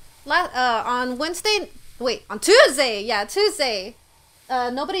watch. On Wednesday... Wait, on Tuesday! Yeah, Tuesday.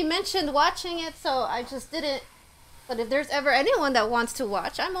 Nobody mentioned watching it, so I just didn't. But if there's ever anyone that wants to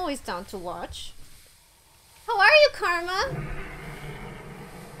watch, I'm always down to watch. How are you, Karma?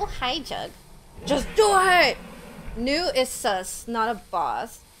 Oh, hi, Jug. Just do it! New is sus, not a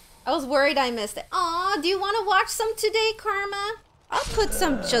boss. I was worried I missed it. Aw, do you want to watch some today, Karma? I'll put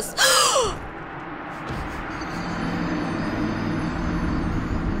some just...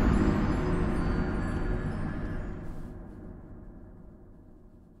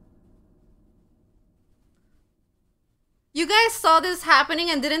 You guys saw this happening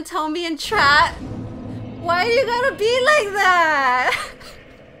and didn't tell me in chat? Why do you gotta be like that?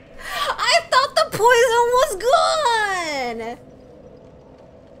 I thought the poison was gone!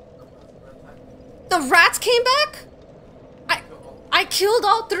 The rats came back? I killed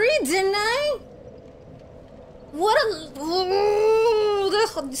all three, didn't I? What a... Ooh,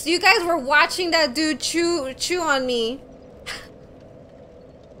 you guys were watching that dude chew on me.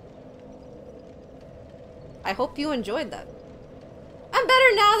 I hope you enjoyed that. I'm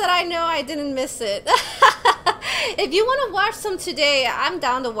better now that I know I didn't miss it. If you want to watch some today, I'm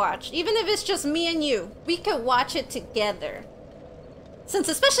down to watch. Even if it's just me and you. We could watch it together.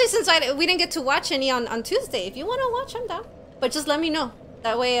 Especially since we didn't get to watch any on Tuesday. If you want to watch, I'm down. But just let me know.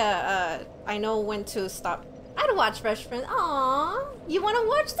 That way I know when to stop. I'd watch Fresh Prince. Aww. You want to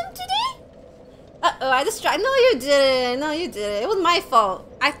watch them today? Uh-oh, I just tried. No, you didn't. No, you didn't. It was my fault.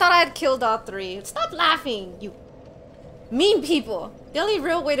 I thought I'd killed all three. Stop laughing, you mean people. The only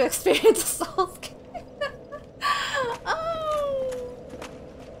real way to experience a Souls game. Oh.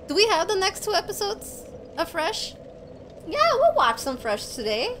 Do we have the next 2 episodes of Fresh? Yeah, we'll watch some Fresh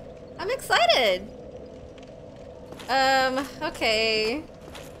today. I'm excited. Okay.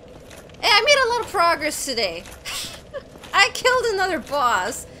 Hey, I made a lot of progress today. I killed another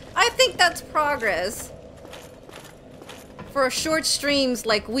boss. I think that's progress. For short streams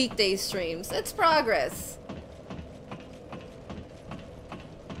like weekday streams. It's progress.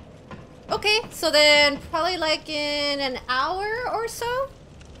 Okay, so then probably like in an hour or so?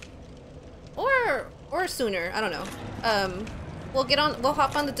 Or sooner, I don't know. We'll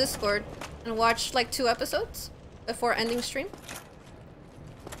hop on the Discord and watch like 2 episodes before ending stream.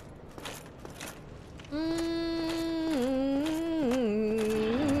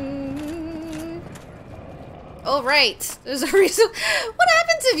 Oh, right. There's a reason. What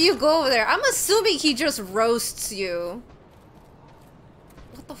happens if you go over there? I'm assuming he just roasts you.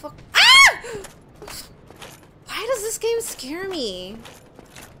 What the fuck? Ah! Why does this game scare me?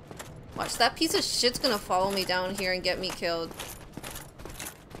 Watch, that piece of shit's gonna follow me down here and get me killed.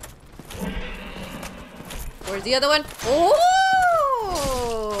 Where's the other one? Oh!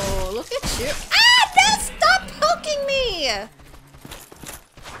 Look at you. Ah! No! Stop poking me! No!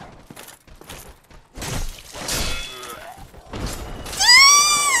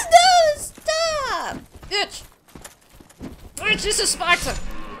 Stop! Bitch! Bitch, this is Sparta!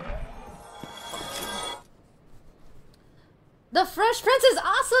 The Fresh Prince is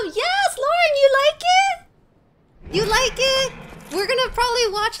awesome! Yes, Lauren, you like it? You like it? We're gonna probably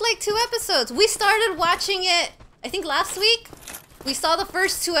watch like 2 episodes. We started watching it, I think last week. We saw the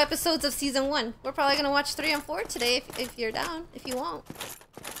first 2 episodes of season 1. We're probably gonna watch 3 and 4 today if you're down, if you won't.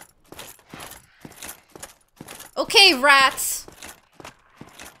 Okay, rats.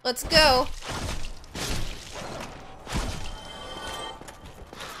 Let's go.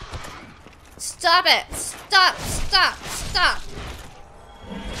 Stop it! Stop! Stop! Stop!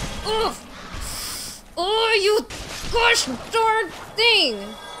 Oof! Oh, you gosh darn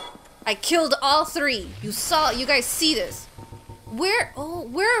thing! I killed all 3. You guys see this. Where are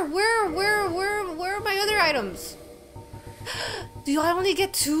my other items? Do I only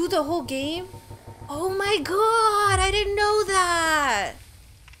get 2 the whole game? Oh my god, I didn't know that!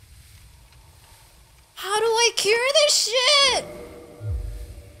 How do I cure this shit?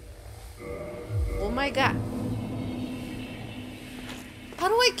 Oh my god. How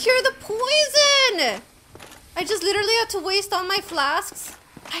do I cure the poison? I just literally had to waste all my flasks.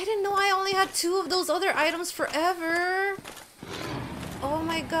 I didn't know I only had 2 of those other items forever. Oh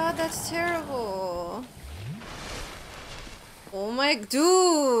my god, that's terrible. Oh my...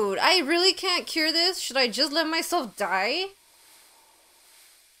 Dude, I really can't cure this. Should I just let myself die?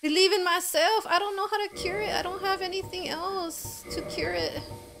 Believe in myself. I don't know how to cure it. I don't have anything else to cure it.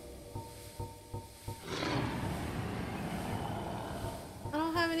 I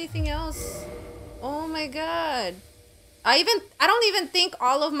don't have anything else. Oh my god. I don't even think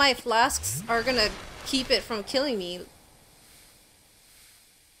all of my flasks are gonna keep it from killing me.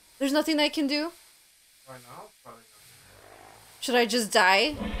 There's nothing I can do? Right now? Probably not. Should I just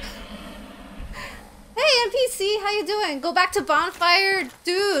die? Hey NPC, how you doing? Go back to bonfire?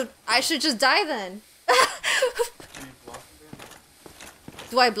 Dude, I should just die then. Do you block it?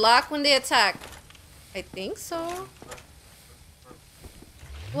 Do I block when they attack? I think so.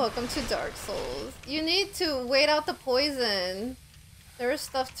 Welcome to Dark Souls. You need to wait out the poison. There is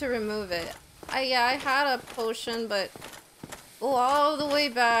stuff to remove it. Yeah, I had a potion, but go all the way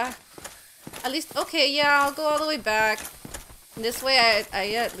back. At least, okay, yeah, I'll go all the way back. This way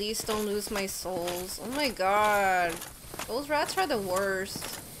I at least don't lose my souls. Oh my god. Those rats are the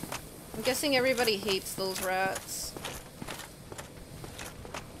worst. I'm guessing everybody hates those rats.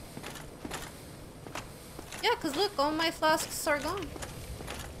 Yeah, because look, all my flasks are gone.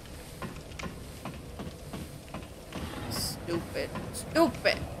 Stupid.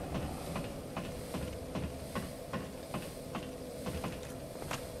 Stupid.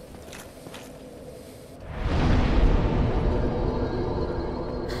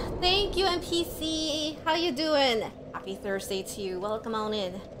 Thank you, NPC. How you doing? Happy Thursday to you. Welcome on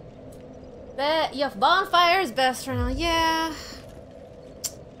in. Bet you have bonfires best right now. Yeah.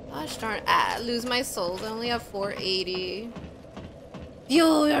 Gosh darn. Lose my souls. I only have 480.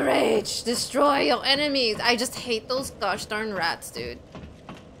 Fuel your rage. Destroy your enemies. I just hate those gosh darn rats, dude.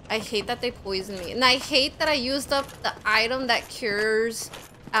 I hate that they poison me. And I hate that I used up the item that cures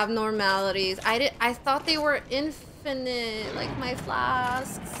abnormalities. I thought they were infinite, like my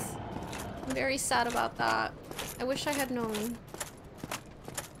flasks. I'm very sad about that. I wish I had known.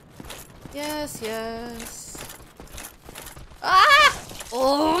 Yes, yes. Ah!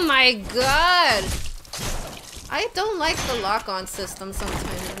 Oh my god! I don't like the lock-on system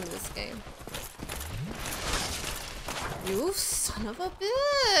sometimes in this game. You son of a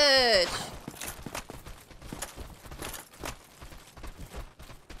bitch!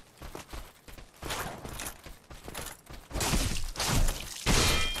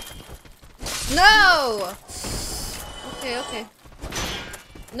 No! Okay, okay.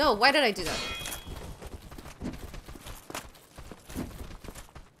 No, why did I do that?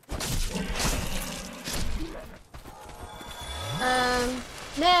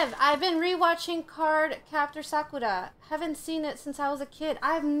 Nev, I've been rewatching Card Captor Sakura. Haven't seen it since I was a kid.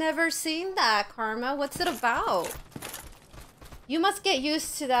 I've never seen that, Karma. What's it about? You must get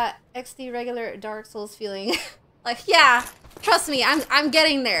used to that XD regular Dark Souls feeling. Like, yeah, trust me, I'm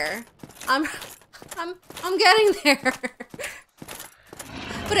getting there. I'm getting there.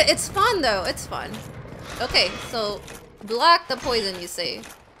 But it's fun though, it's fun. Okay, so block the poison, you say.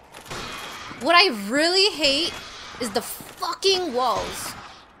 What I really hate is the fucking walls.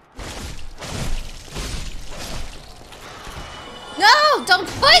 No! Don't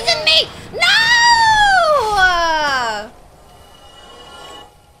poison me! No!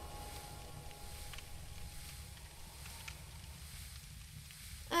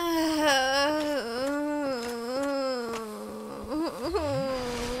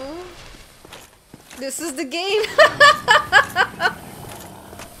 This is the game.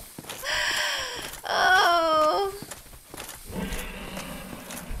 Oh.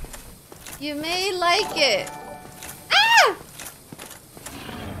 You may like it. Ah!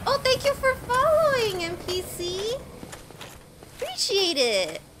 Oh, thank you for following, NPC. Appreciate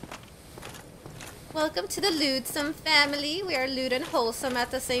it. Welcome to the Lewdsome family. We are lewd and wholesome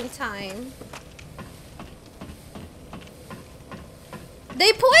at the same time.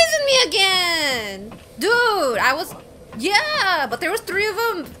 They poisoned me again! Dude, I was... Yeah, but there was 3 of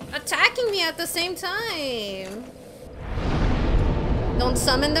them attacking me at the same time. Don't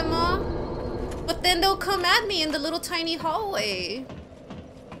summon them all? But then they'll come at me in the little tiny hallway.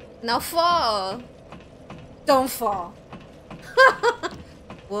 Now fall. Don't fall.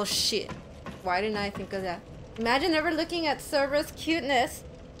 Well, shit. Why didn't I think of that? Imagine never looking at Cerberus' cuteness.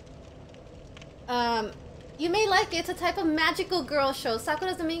 You may like it. It's a type of magical girl show.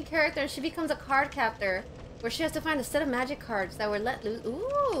 Sakura's the main character and she becomes a card captor, where she has to find a set of magic cards that were let loose.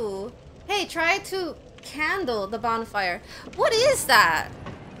 Ooh. Hey, try to candle the bonfire. What is that?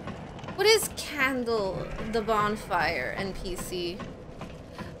 What is candle the bonfire, NPC?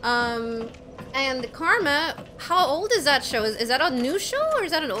 And Karma, how old is that show? Is that a new show or is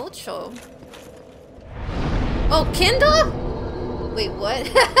that an old show? Oh, Kindle? Wait, what?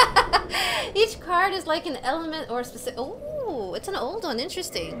 Each card is like an element or specific. Oh, it's an old one.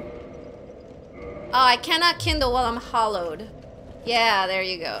 Interesting. Oh, I cannot kindle while I'm hollowed. Yeah, there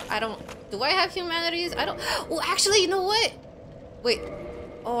you go. I don't... Do I have humanities? I don't... Oh, actually, you know what? Wait.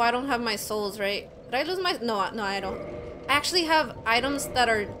 Oh, I don't have my souls, right? Did I lose my... No, I don't. I actually have items that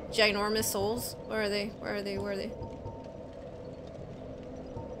are ginormous souls. Where are they? Where are they? Where are they?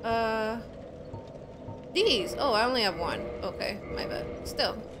 These. Oh, I only have one. Okay, my bad.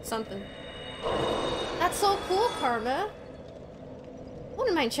 Still, something. That's so cool, Karma.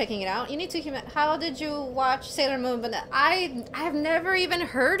 Wouldn't mind checking it out. You need to human. How did you watch Sailor Moon? But I've never even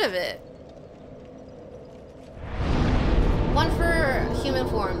heard of it. One for human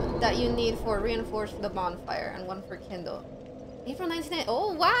form that you need for reinforce the bonfire, and one for Kindle. April 1990.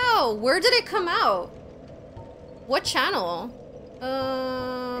 Oh wow! Where did it come out? What channel?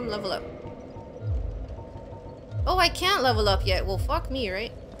 Level up. Oh, I can't level up yet. Well, fuck me,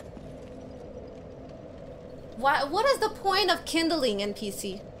 right? What is the point of kindling,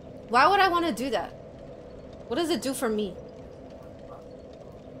 NPC? Why would I want to do that? What does it do for me?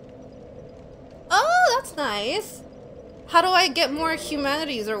 Oh, that's nice. How do I get more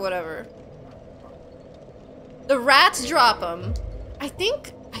humanities or whatever? The rats drop them. I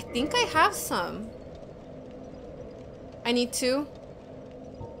think I have some. I need 2.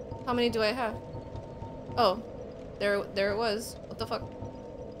 How many do I have? Oh. There it was. What the fuck?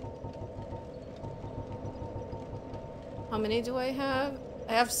 How many do I have?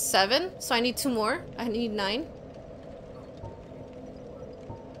 I have 7, so I need 2 more. I need 9.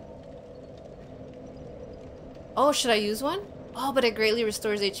 Oh, should I use one? Oh, but it greatly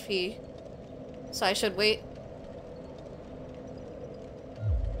restores HP. So I should wait.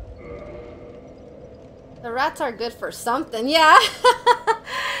 The rats are good for something, yeah.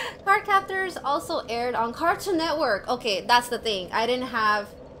 Card Captors also aired on Cartoon Network. Okay, that's the thing. I didn't have...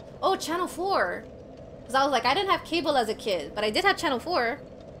 Oh, Channel 4. Because I was like, I didn't have cable as a kid, but I did have Channel 4.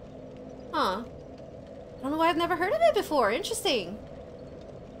 Huh. I don't know why I've never heard of it before. Interesting.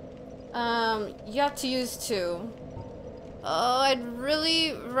 You have to use 2. Oh, I'd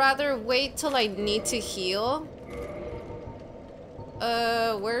really rather wait till I need to heal.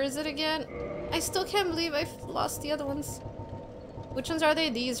 Where is it again? I still can't believe I've lost the other ones. Which ones are they?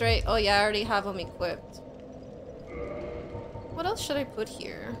 These, right? Oh yeah, I already have them equipped. What else should I put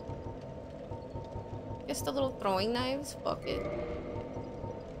here? Guess the little throwing knives? Fuck it.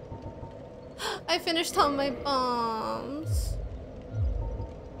 I finished all my bombs.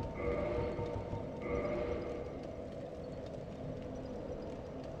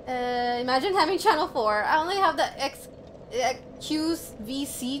 Imagine having Channel 4. I only have the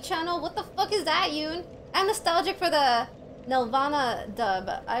QVC channel. What the fuck is that, Yoon? I'm nostalgic for the Nelvana dub.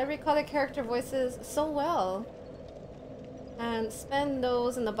 I recall the character voices so well. And spend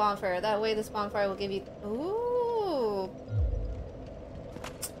those in the bonfire. That way this bonfire will give you... Ooh.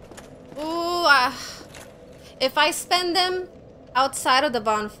 Ooh. If I spend them outside of the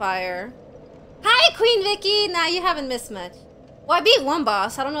bonfire... Hi, Queen Vicky! Nah, you haven't missed much. Well, I beat one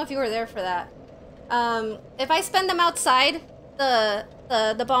boss. I don't know if you were there for that. If I spend them outside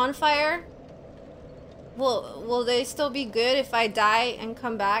the bonfire... Will they still be good if I die and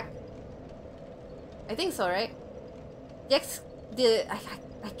come back? I think so, right? X, I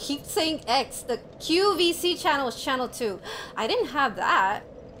keep saying X. The QVC channel is channel 2. I didn't have that.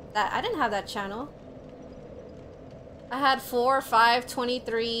 I didn't have that channel. I had 4, 5,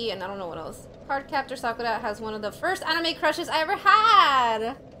 23, and I don't know what else. Cardcaptor Sakura has one of the first anime crushes I ever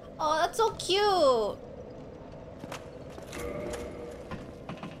had. Oh, that's so cute.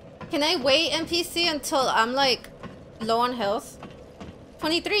 Can I wait NPC until I'm like low on health?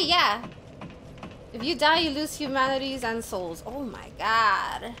 23, yeah. If you die, you lose humanities and souls. Oh my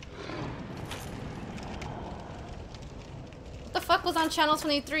god. What the fuck was on channel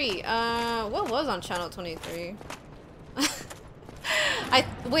 23? What was on channel 23?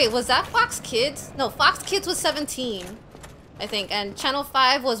 Wait, was that Fox Kids? No, Fox Kids was 17, I think, and channel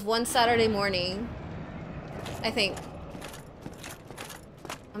 5 was one Saturday morning, I think.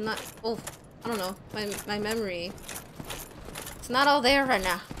 I'm not. Oh, I don't know. My memory. It's not all there right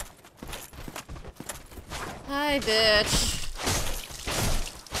now. Hi, bitch.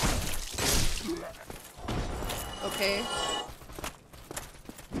 Okay.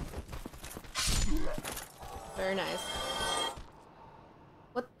 Very nice.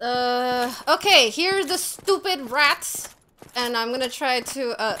 What? Okay, here's the stupid rats, and I'm gonna try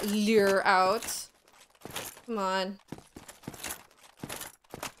to lure out. Come on.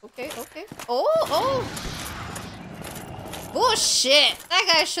 Okay. Oh! Bullshit! That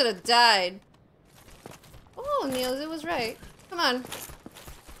guy should have died. Oh, Niels, it was right. Come on.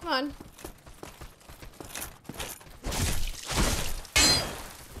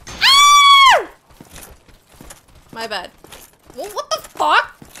 Ah! My bad. What the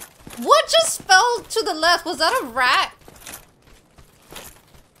fuck? What just fell to the left? Was that a rat?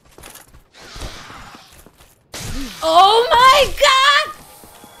 Oh my god!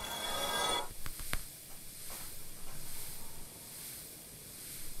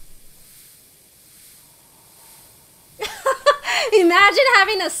 Imagine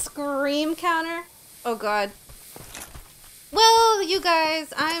having a scream counter. Oh god. Well, you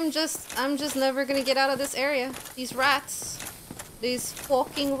guys, I'm just never gonna get out of this area. These rats. These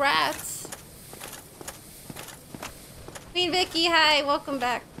fucking rats. Queen Vicky, hi, welcome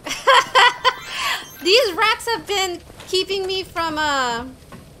back. These rats have been keeping me from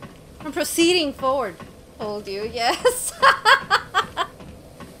proceeding forward. Told you, yes.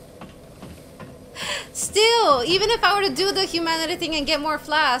 Still, even if I were to do the humanity thing and get more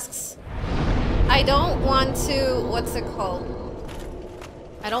flasks, I don't want to, what's it called?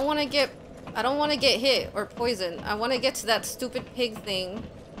 I don't want to get hit or poisoned. I want to get to that stupid pig thing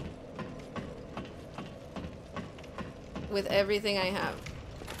with everything I have.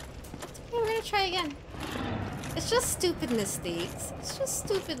 Okay, we're gonna try again. It's just stupid mistakes. It's just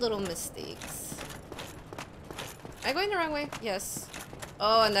stupid little mistakes. Am I going the wrong way? Yes.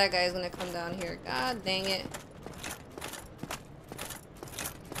 Oh, and that guy is gonna come down here. God dang it.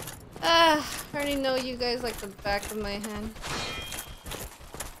 I already know you guys like the back of my hand.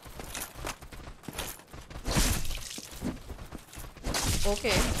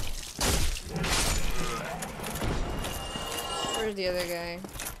 Okay. Where's the other guy?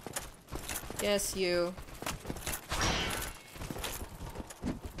 Yes, you.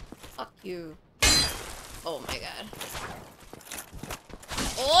 Fuck you. Oh my god.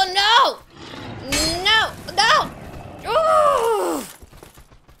 Oh no! No! No! Ooh!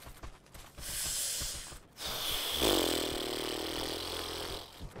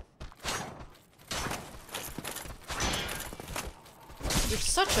 You're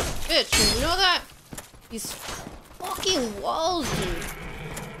such a bitch, you know that? These fucking walls, dude.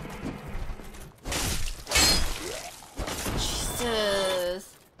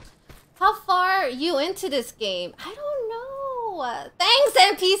 Jesus. How far are you into this game? I don't know. Thanks,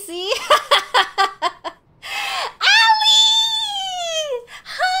 NPC. Ali!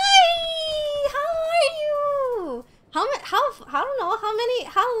 Hi! How are you? I don't know,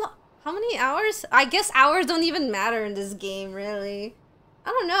 how many hours? I guess hours don't even matter in this game, really. I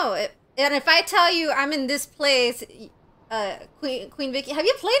don't know. And if I tell you I'm in this place, Queen Vicky, have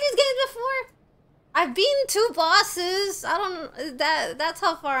you played these games before? I've beaten 2 bosses. I don't. That's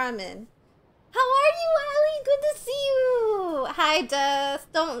how far I'm in. How are you, Ali? Good to see you. Hi, Death.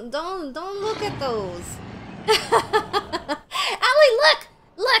 Don't look at those. Ali,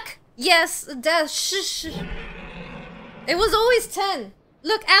 look. Yes, Death. Shh. It was always 10.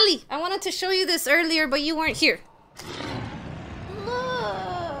 Look, Ali. I wanted to show you this earlier, but you weren't here.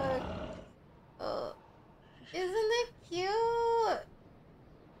 Look. Oh, isn't it cute?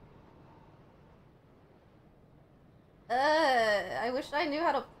 I wish I knew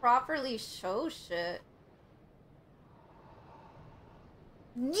how to properly show shit.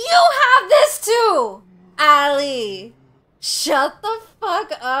 You have this too! Ali! Shut the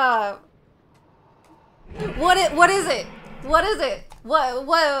fuck up! What is it? What is it?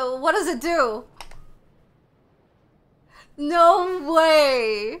 What does it do? No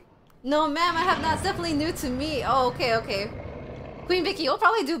way! No ma'am, I have not. It's definitely new to me. Oh, okay. Queen Vicky, you'll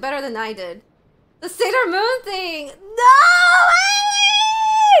probably do better than I did. The Sailor Moon thing! No,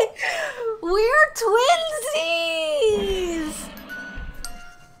 Ali! We're twinsies!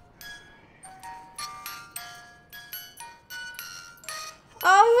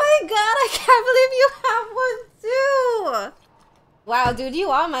 Oh my god, I can't believe you have one too! Wow, dude,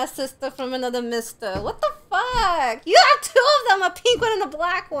 you are my sister from another mister. What the fuck? You have two of them, a pink one and a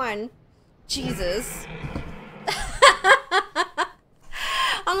black one. Jesus.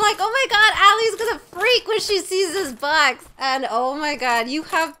 I'm like, oh my god, Allie's gonna freak when she sees this box. And oh my god, you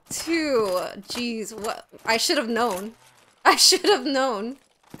have two. Jeez, what? I should have known. I should have known.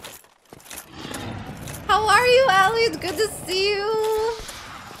 How are you, Allie? It's good to see you.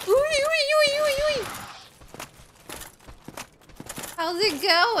 Ooh. How's it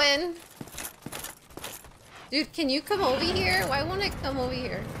going? Dude, can you come over here? Why won't it come over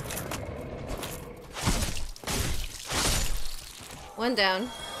here? One down.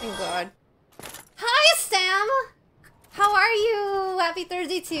 Thank God. Hi, Sam! How are you? Happy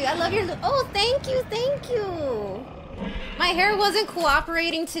Thursday to you. I love your... Oh, thank you. My hair wasn't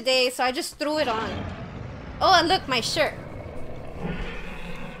cooperating today, so I just threw it on. Oh, and look, my shirt.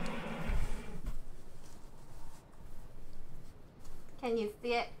 Can you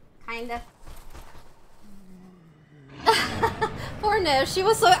see it? Kinda. Poor Nev, she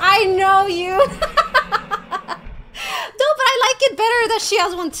was so... I know you! No, but I like it better that she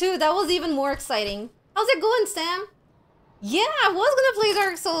has one too. That was even more exciting. How's it going, Sam? Yeah, I was gonna play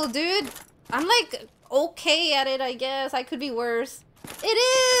Dark Souls, dude. I'm like okay at it, I guess. I could be worse. It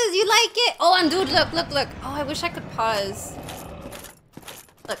is! You like it? Oh, and dude, look. Oh, I wish I could pause.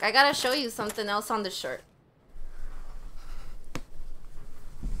 Look, I gotta show you something else on the shirt.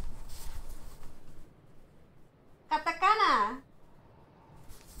 Katakana!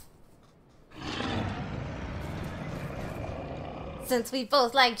 Since we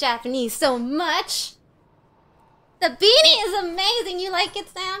both like Japanese so much. The beanie is amazing. You like it,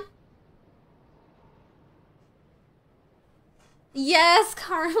 Sam? Yes,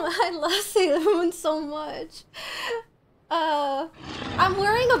 Karma. I love Sailor Moon so much. I'm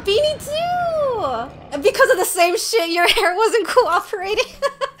wearing a beanie too. Because of the same shit, your hair wasn't cooperating.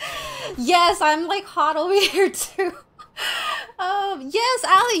 Yes, I'm like hot over here too. Yes,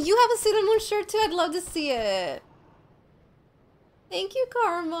 Ali, you have a Sailor Moon shirt too. I'd love to see it. Thank you,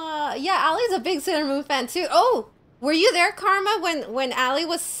 Karma. Yeah, Ali's a big Sailor Moon fan too. Oh, were you there, Karma, when Ali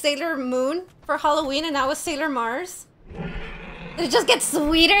was Sailor Moon for Halloween and I was Sailor Mars? Did it just get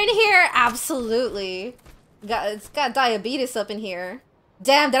sweeter in here? Absolutely. It's got diabetes up in here.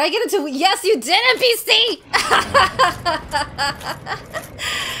 Damn, did I get into... Yes, you did, NPC!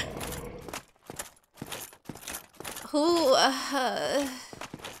 Who...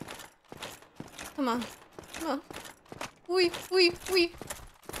 Come on. Wee.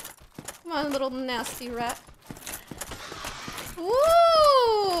 Come on, little nasty rat. Woo!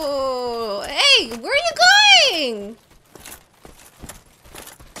 Hey, where are you going?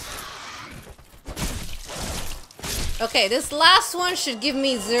 Okay, this last one should give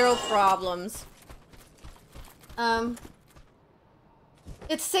me 0 problems.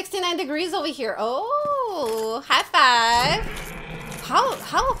 It's 69 degrees over here. Oh, high five.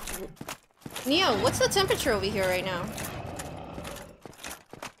 How? Neo, what's the temperature over here right now?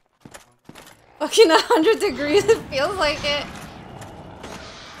 Fucking 100 degrees, it feels like it.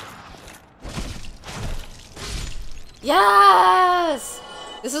 Yes!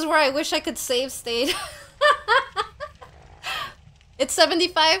 This is where I wish I could save state. It's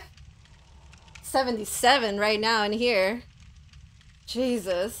 75? 77 right now in here.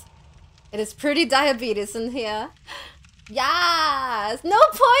 Jesus. It is pretty diabetes in here. Yes! No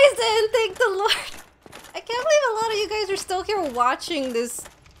poison! Thank the Lord! I can't believe a lot of you guys are still here watching this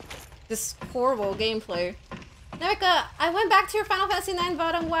horrible gameplay. Nerika, I went back to your Final Fantasy IX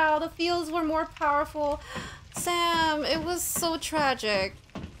VOD and wow, the feels were more powerful. Sam, it was so tragic.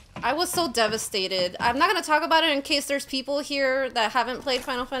 I was so devastated. I'm not gonna talk about it in case there's people here that haven't played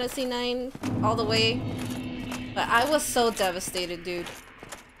Final Fantasy IX all the way. But I was so devastated, dude.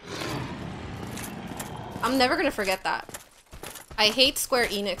 I'm never gonna forget that. I hate Square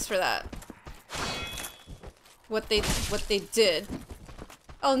Enix for that. What they did.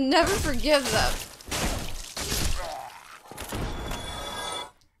 I'll never forgive them.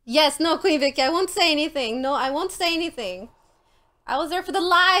 Yes, no, Queen Vicky, I won't say anything. No, I won't say anything. I was there for the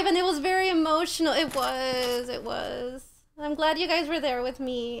live and it was very emotional. It was. I'm glad you guys were there with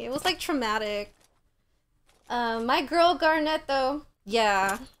me. It was like traumatic. My girl Garnet though,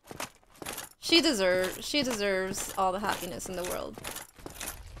 yeah. She deserves all the happiness in the world.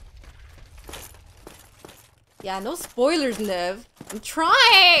 Yeah, no spoilers, Nev. I'm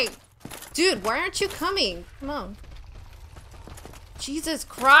trying! Dude, why aren't you coming? Come on. Jesus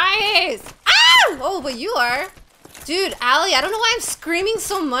Christ! Ow! Oh, but you are. Dude, Allie, I don't know why I'm screaming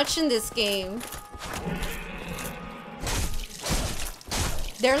so much in this game.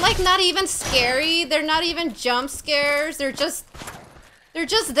 They're like not even scary. They're not even jump scares. They're just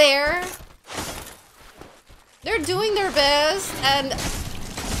there. They're doing their best and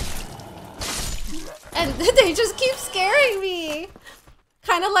they just keep scaring me.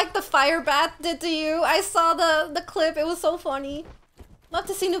 Kind of like the fire bat did to you. I saw the clip. It was so funny. Love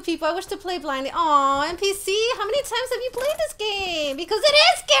to see new people. I wish to play blindly. Aw, NPC, how many times have you played this game? Because it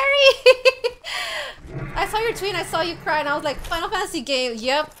is scary! I saw your tweet and I saw you cry and I was like, Final Fantasy game.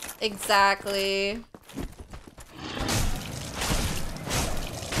 Yep, exactly.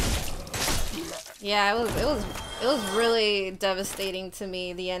 Yeah, it was really devastating to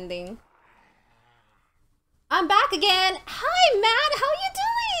me, the ending. I'm back again. Hi, Matt. How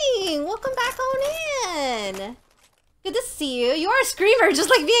you doing? Welcome back on in. Good to see you. You are a screamer, just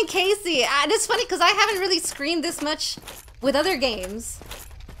like me and Casey. And it's funny because I haven't really screamed this much with other games.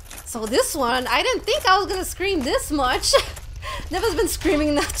 So this one, I didn't think I was gonna scream this much. Never's been screaming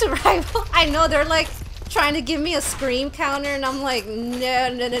enough to rival. I know they're like trying to give me a scream counter, and I'm like,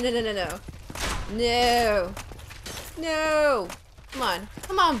 no, no, no, no, no, no, no, no, no.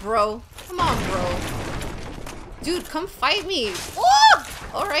 Come on, bro. Come on, bro. Dude, come fight me. Oh!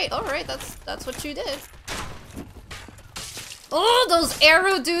 All right. That's what you did. Oh, those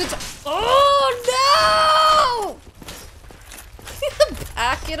arrow dudes. Oh, no!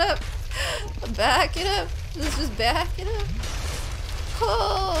 Back it up. Back it up. Let's just back it up.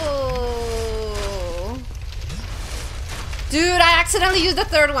 Oh. Dude, I accidentally used the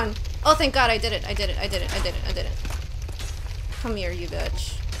third one. Oh, thank God I did it. I did it. Come here, you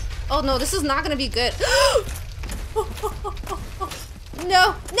bitch. Oh, no, this is not gonna be good.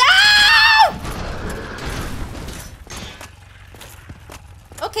 No! No!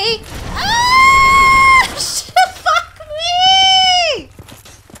 Okay. Ah! Fuck me!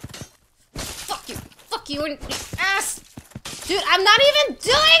 Fuck you and your ass! Dude, I'm not even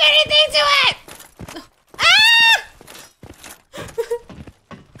doing anything to it! Ah!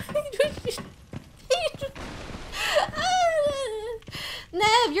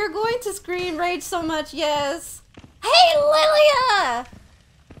 Nev, you're going to scream rage so much, yes. Hey, Lilia!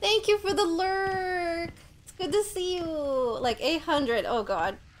 Thank you for the lurk. It's good to see you. Like 800. Oh,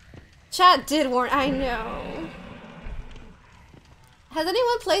 God. Chat did warn. I know. Has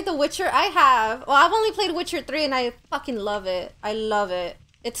anyone played The Witcher? I have. Well, I've only played Witcher 3 and I fucking love it. I love it.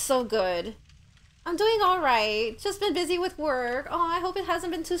 It's so good. I'm doing alright. Just been busy with work. Oh, I hope it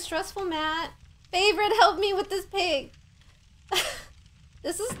hasn't been too stressful, Matt. Favorite, help me with this pig.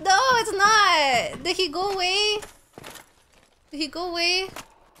 This is... No, it's not. Did he go away? Did he go away?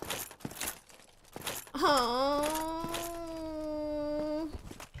 Oh.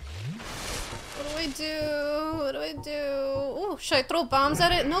 What do I do? What do I do? Oh, should I throw bombs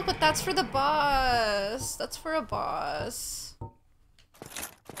at it? No, but that's for the boss. That's for a boss.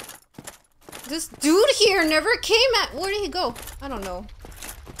 This dude here never came at... Where did he go? I don't know.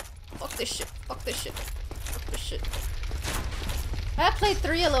 Fuck this shit. Fuck this shit. Fuck this shit. I played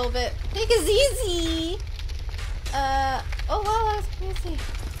 3 a little bit. Take it easy. Oh wow, that was crazy.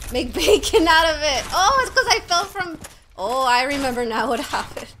 Make bacon out of it. Oh, it's because I fell from... Oh, I remember now what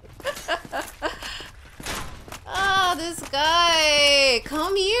happened. Oh, this guy.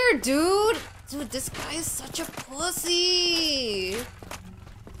 Come here, dude. Dude, this guy is such a pussy.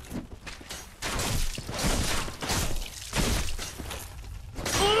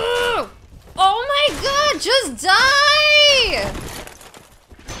 Ugh! Oh my God, just die!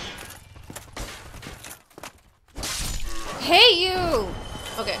 Hey, you!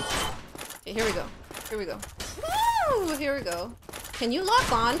 Okay. Okay, here we go. Here we go. Woo! Here we go. Can you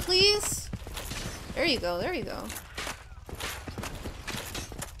lock on, please? There you go, there you go.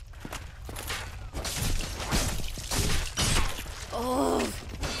 Oh!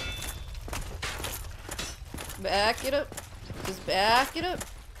 Back it up. Just back it up.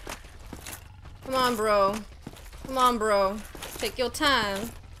 Come on, bro. Come on, bro. Take your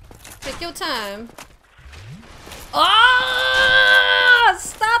time. Take your time. Oh!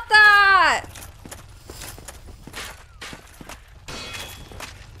 Stop that!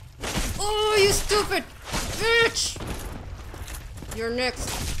 Oh, you stupid bitch! You're next.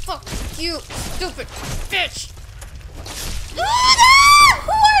 Fuck you, stupid bitch! Ah,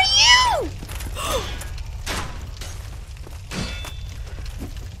 who are you?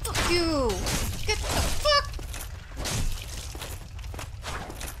 Fuck you! Get the fuck!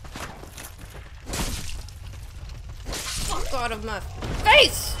 Fuck out of my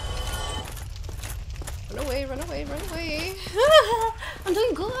face! Run away, run away, run away. I'm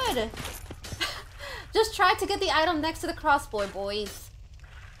doing good. Just try to get the item next to the crossbow, boys.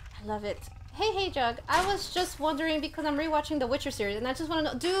 I love it. Hey, Jug. I was just wondering because I'm rewatching the Witcher series and I just want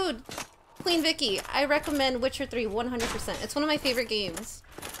to know. Dude, Queen Vicky, I recommend Witcher 3 100%. It's one of my favorite games.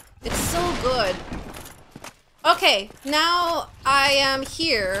 It's so good. Okay, now I am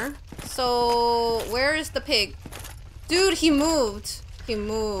here. So, where is the pig? Dude, he moved. He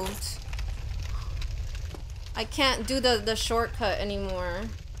moved. I can't do the shortcut anymore.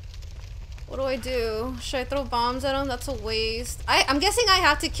 What do I do? Should I throw bombs at him? That's a waste. I'm guessing I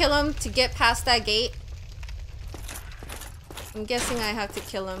have to kill him to get past that gate. I'm guessing I have to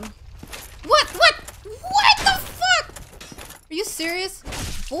kill him. What? What? What the fuck? Are you serious?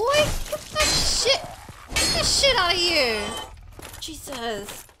 Boy, get that shit. Get that shit out of here.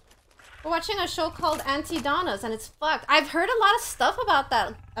 Jesus. We're watching a show called Anti-Donnas and it's fucked. I've heard a lot of stuff about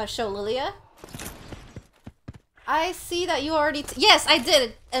that show, Lilia. I see that you already... Yes, I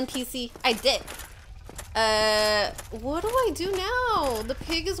did, NPC. I did. What do I do now? The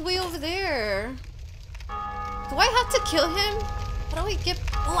pig is way over there. Do I have to kill him? How do I get...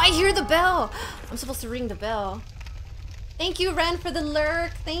 Oh, I hear the bell. I'm supposed to ring the bell. Thank you, Ren, for the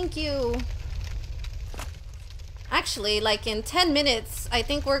lurk. Thank you. Actually, like in 10 minutes, I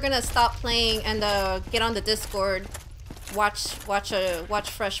think we're gonna stop playing and get on the Discord. Watch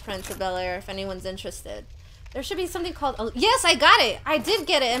Fresh Prince of Bel-Air if anyone's interested. There should be something called... Yes, I got it! I did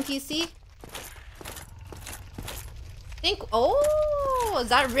get it, NPC. Think... Oh, is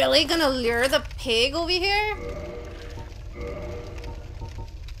that really gonna lure the pig over here?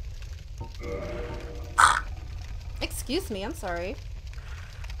 Excuse me, I'm sorry.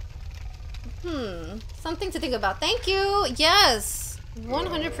 Something to think about. Thank you! Yes!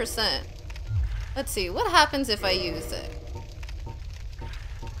 100%. Let's see, what happens if I use it?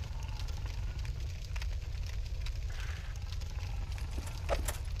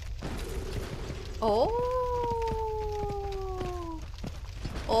 Oh.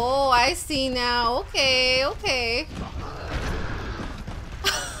 Oh, I see now. Okay, okay.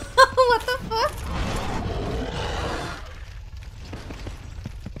 What the fuck?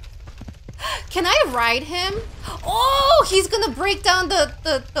 Can I ride him? Oh, he's gonna break down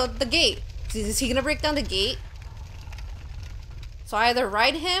the gate. Is he gonna break down the gate? So I either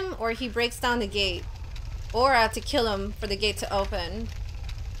ride him or he breaks down the gate. Or I have to kill him for the gate to open.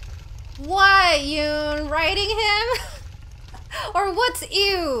 What, Yoon? Riding him? Or what's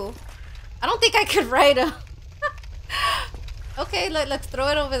ew? I don't think I could ride him. Okay, let's throw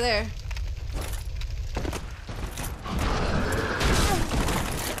it over there.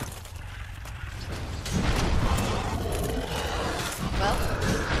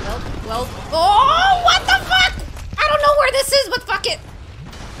 Well. Oh, what the fuck? I don't know where this is, but fuck it.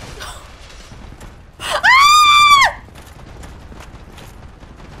 Ah!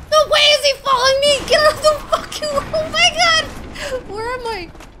 No way is he following me! Get out of the fucking... Oh my god! Where am I?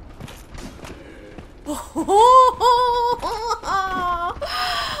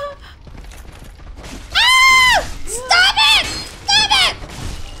 Ah! Stop it! Stop it!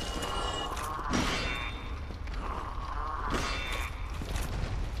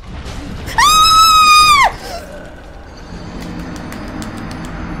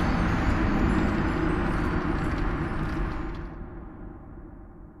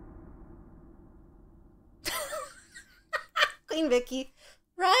 Queen Vicky,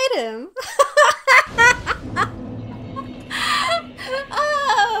 ride him.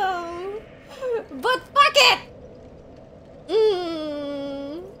 Oh, but fuck it.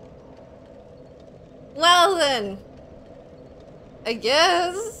 Well then, I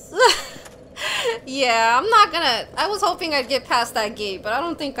guess. Yeah, I'm not gonna. I was hoping I'd get past that gate, but I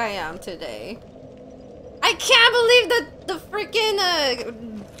don't think I am today. I I can't believe that the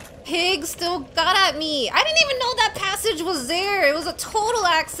freaking pig still got at me. I didn't even know that passage was there. It was a total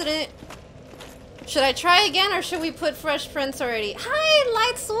accident. Should I try again or should we put Fresh Prince already? Hi,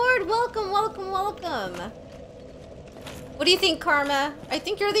 Light Sword. Welcome, welcome, welcome. What do you think, Karma? I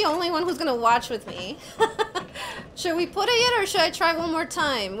think you're the only one who's gonna watch with me. Should we put it yet or should I try one more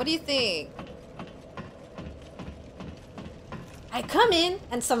time? What do you think? I come in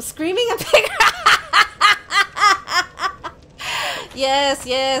and some screaming and pig. Yes,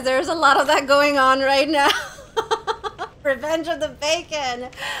 yes, there's a lot of that going on right now. Revenge of the Bacon.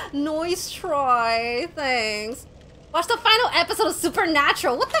 Noise Troy. Thanks. Watch the final episode of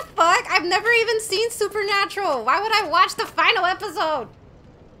Supernatural. What the fuck? I've never even seen Supernatural. Why would I watch the final episode?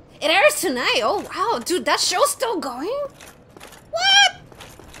 It airs tonight. Oh, wow. Dude, that show's still going? What?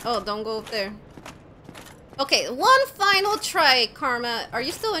 Oh, don't go up there. Okay, one final try, Karma. Are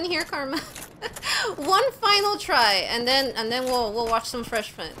you still in here, Karma? One final try, and then we'll watch some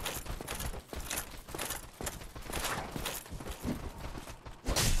Fresh Prince.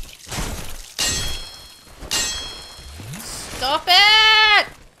 Stop it!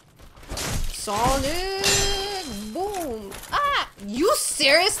 Sonic boom! Ah! You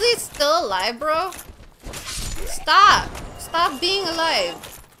seriously still alive, bro? Stop! Stop being alive.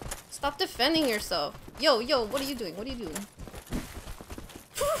 Stop defending yourself. Yo, yo, what are you doing? What are you doing?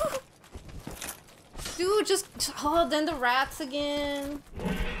 Dude, just... Oh, then the rats again.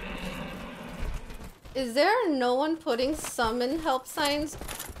 Is there no one putting summon help signs?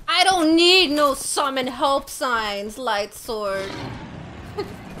 I don't need no summon help signs, Light Sword.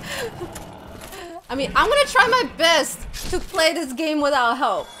 I mean, I'm gonna try my best to play this game without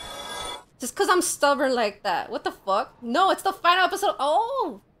help. Just cause I'm stubborn like that. What the fuck? No, it's the final episode.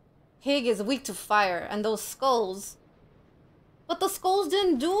 Oh! Pig is weak to fire, and those skulls. But the skulls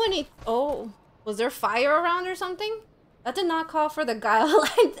didn't do any. Oh, was there fire around or something? That did not call for the guile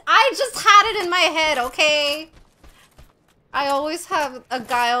line. I just had it in my head, okay? I always have a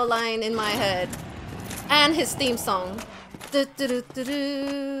guile line in my head. And his theme song. Dude,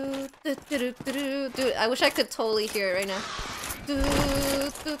 I wish I could totally hear it right now.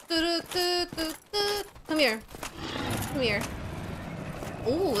 Come here. Come here.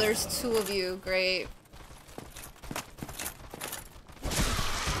 Oh, there's two of you. Great.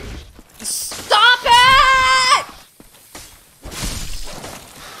 Stop it!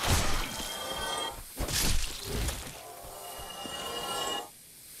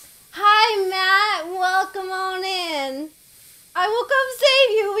 Hi, Matt. Welcome on in. I will come save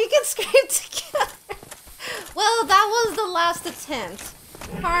you. We can scream together. Well, that was the last attempt.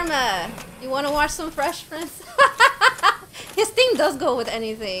 Karma, you want to watch some Fresh Prince? His thing does go with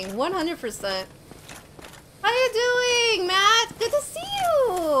anything, 100%. How you doing, Matt? Good to see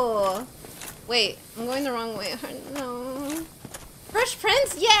you. Wait, I'm going the wrong way. No. Fresh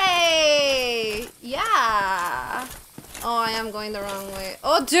Prince, yay! Yeah. Oh, I am going the wrong way.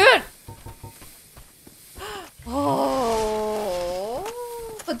 Oh, dude. Oh.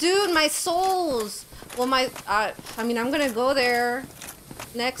 But dude, my souls. Well, I mean, I'm gonna go there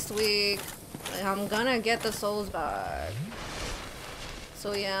next week. I'm gonna get the souls back.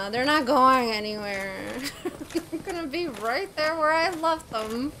 So yeah, they're not going anywhere. They're gonna be right there where I left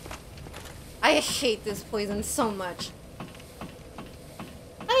them. I hate this poison so much.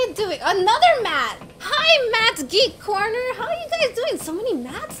 How you doing? Another Matt! Hi, Matt's Geek Corner! How are you guys doing? So many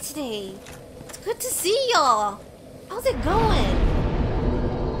Matts today. It's good to see y'all. How's it going?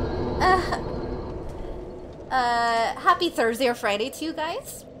 Happy Thursday or Friday to you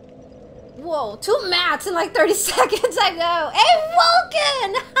guys. Whoa, 2 Matts in like 30 seconds I go. Hey,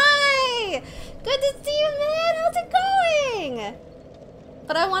 Vulcan! Hi! Good to see you, man. How's it going?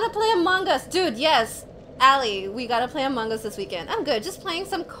 But I want to play Among Us. Dude, yes. Allie, we gotta play Among Us this weekend. I'm good. Just playing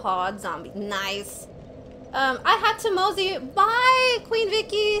some COD Zombie. Nice. I had to mosey. Bye, Queen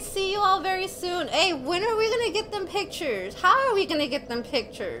Vicky. See you all very soon. Hey, when are we gonna get them pictures? How are we gonna get them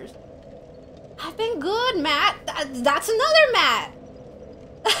pictures? I've been good, Matt. That's another Matt.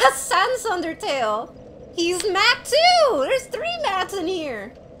 Sans Undertale. He's Matt too. There's 3 Matts in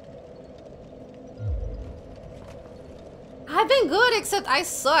here. I've been good, except I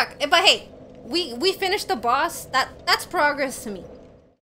suck. But hey, we finished the boss. That's progress to me.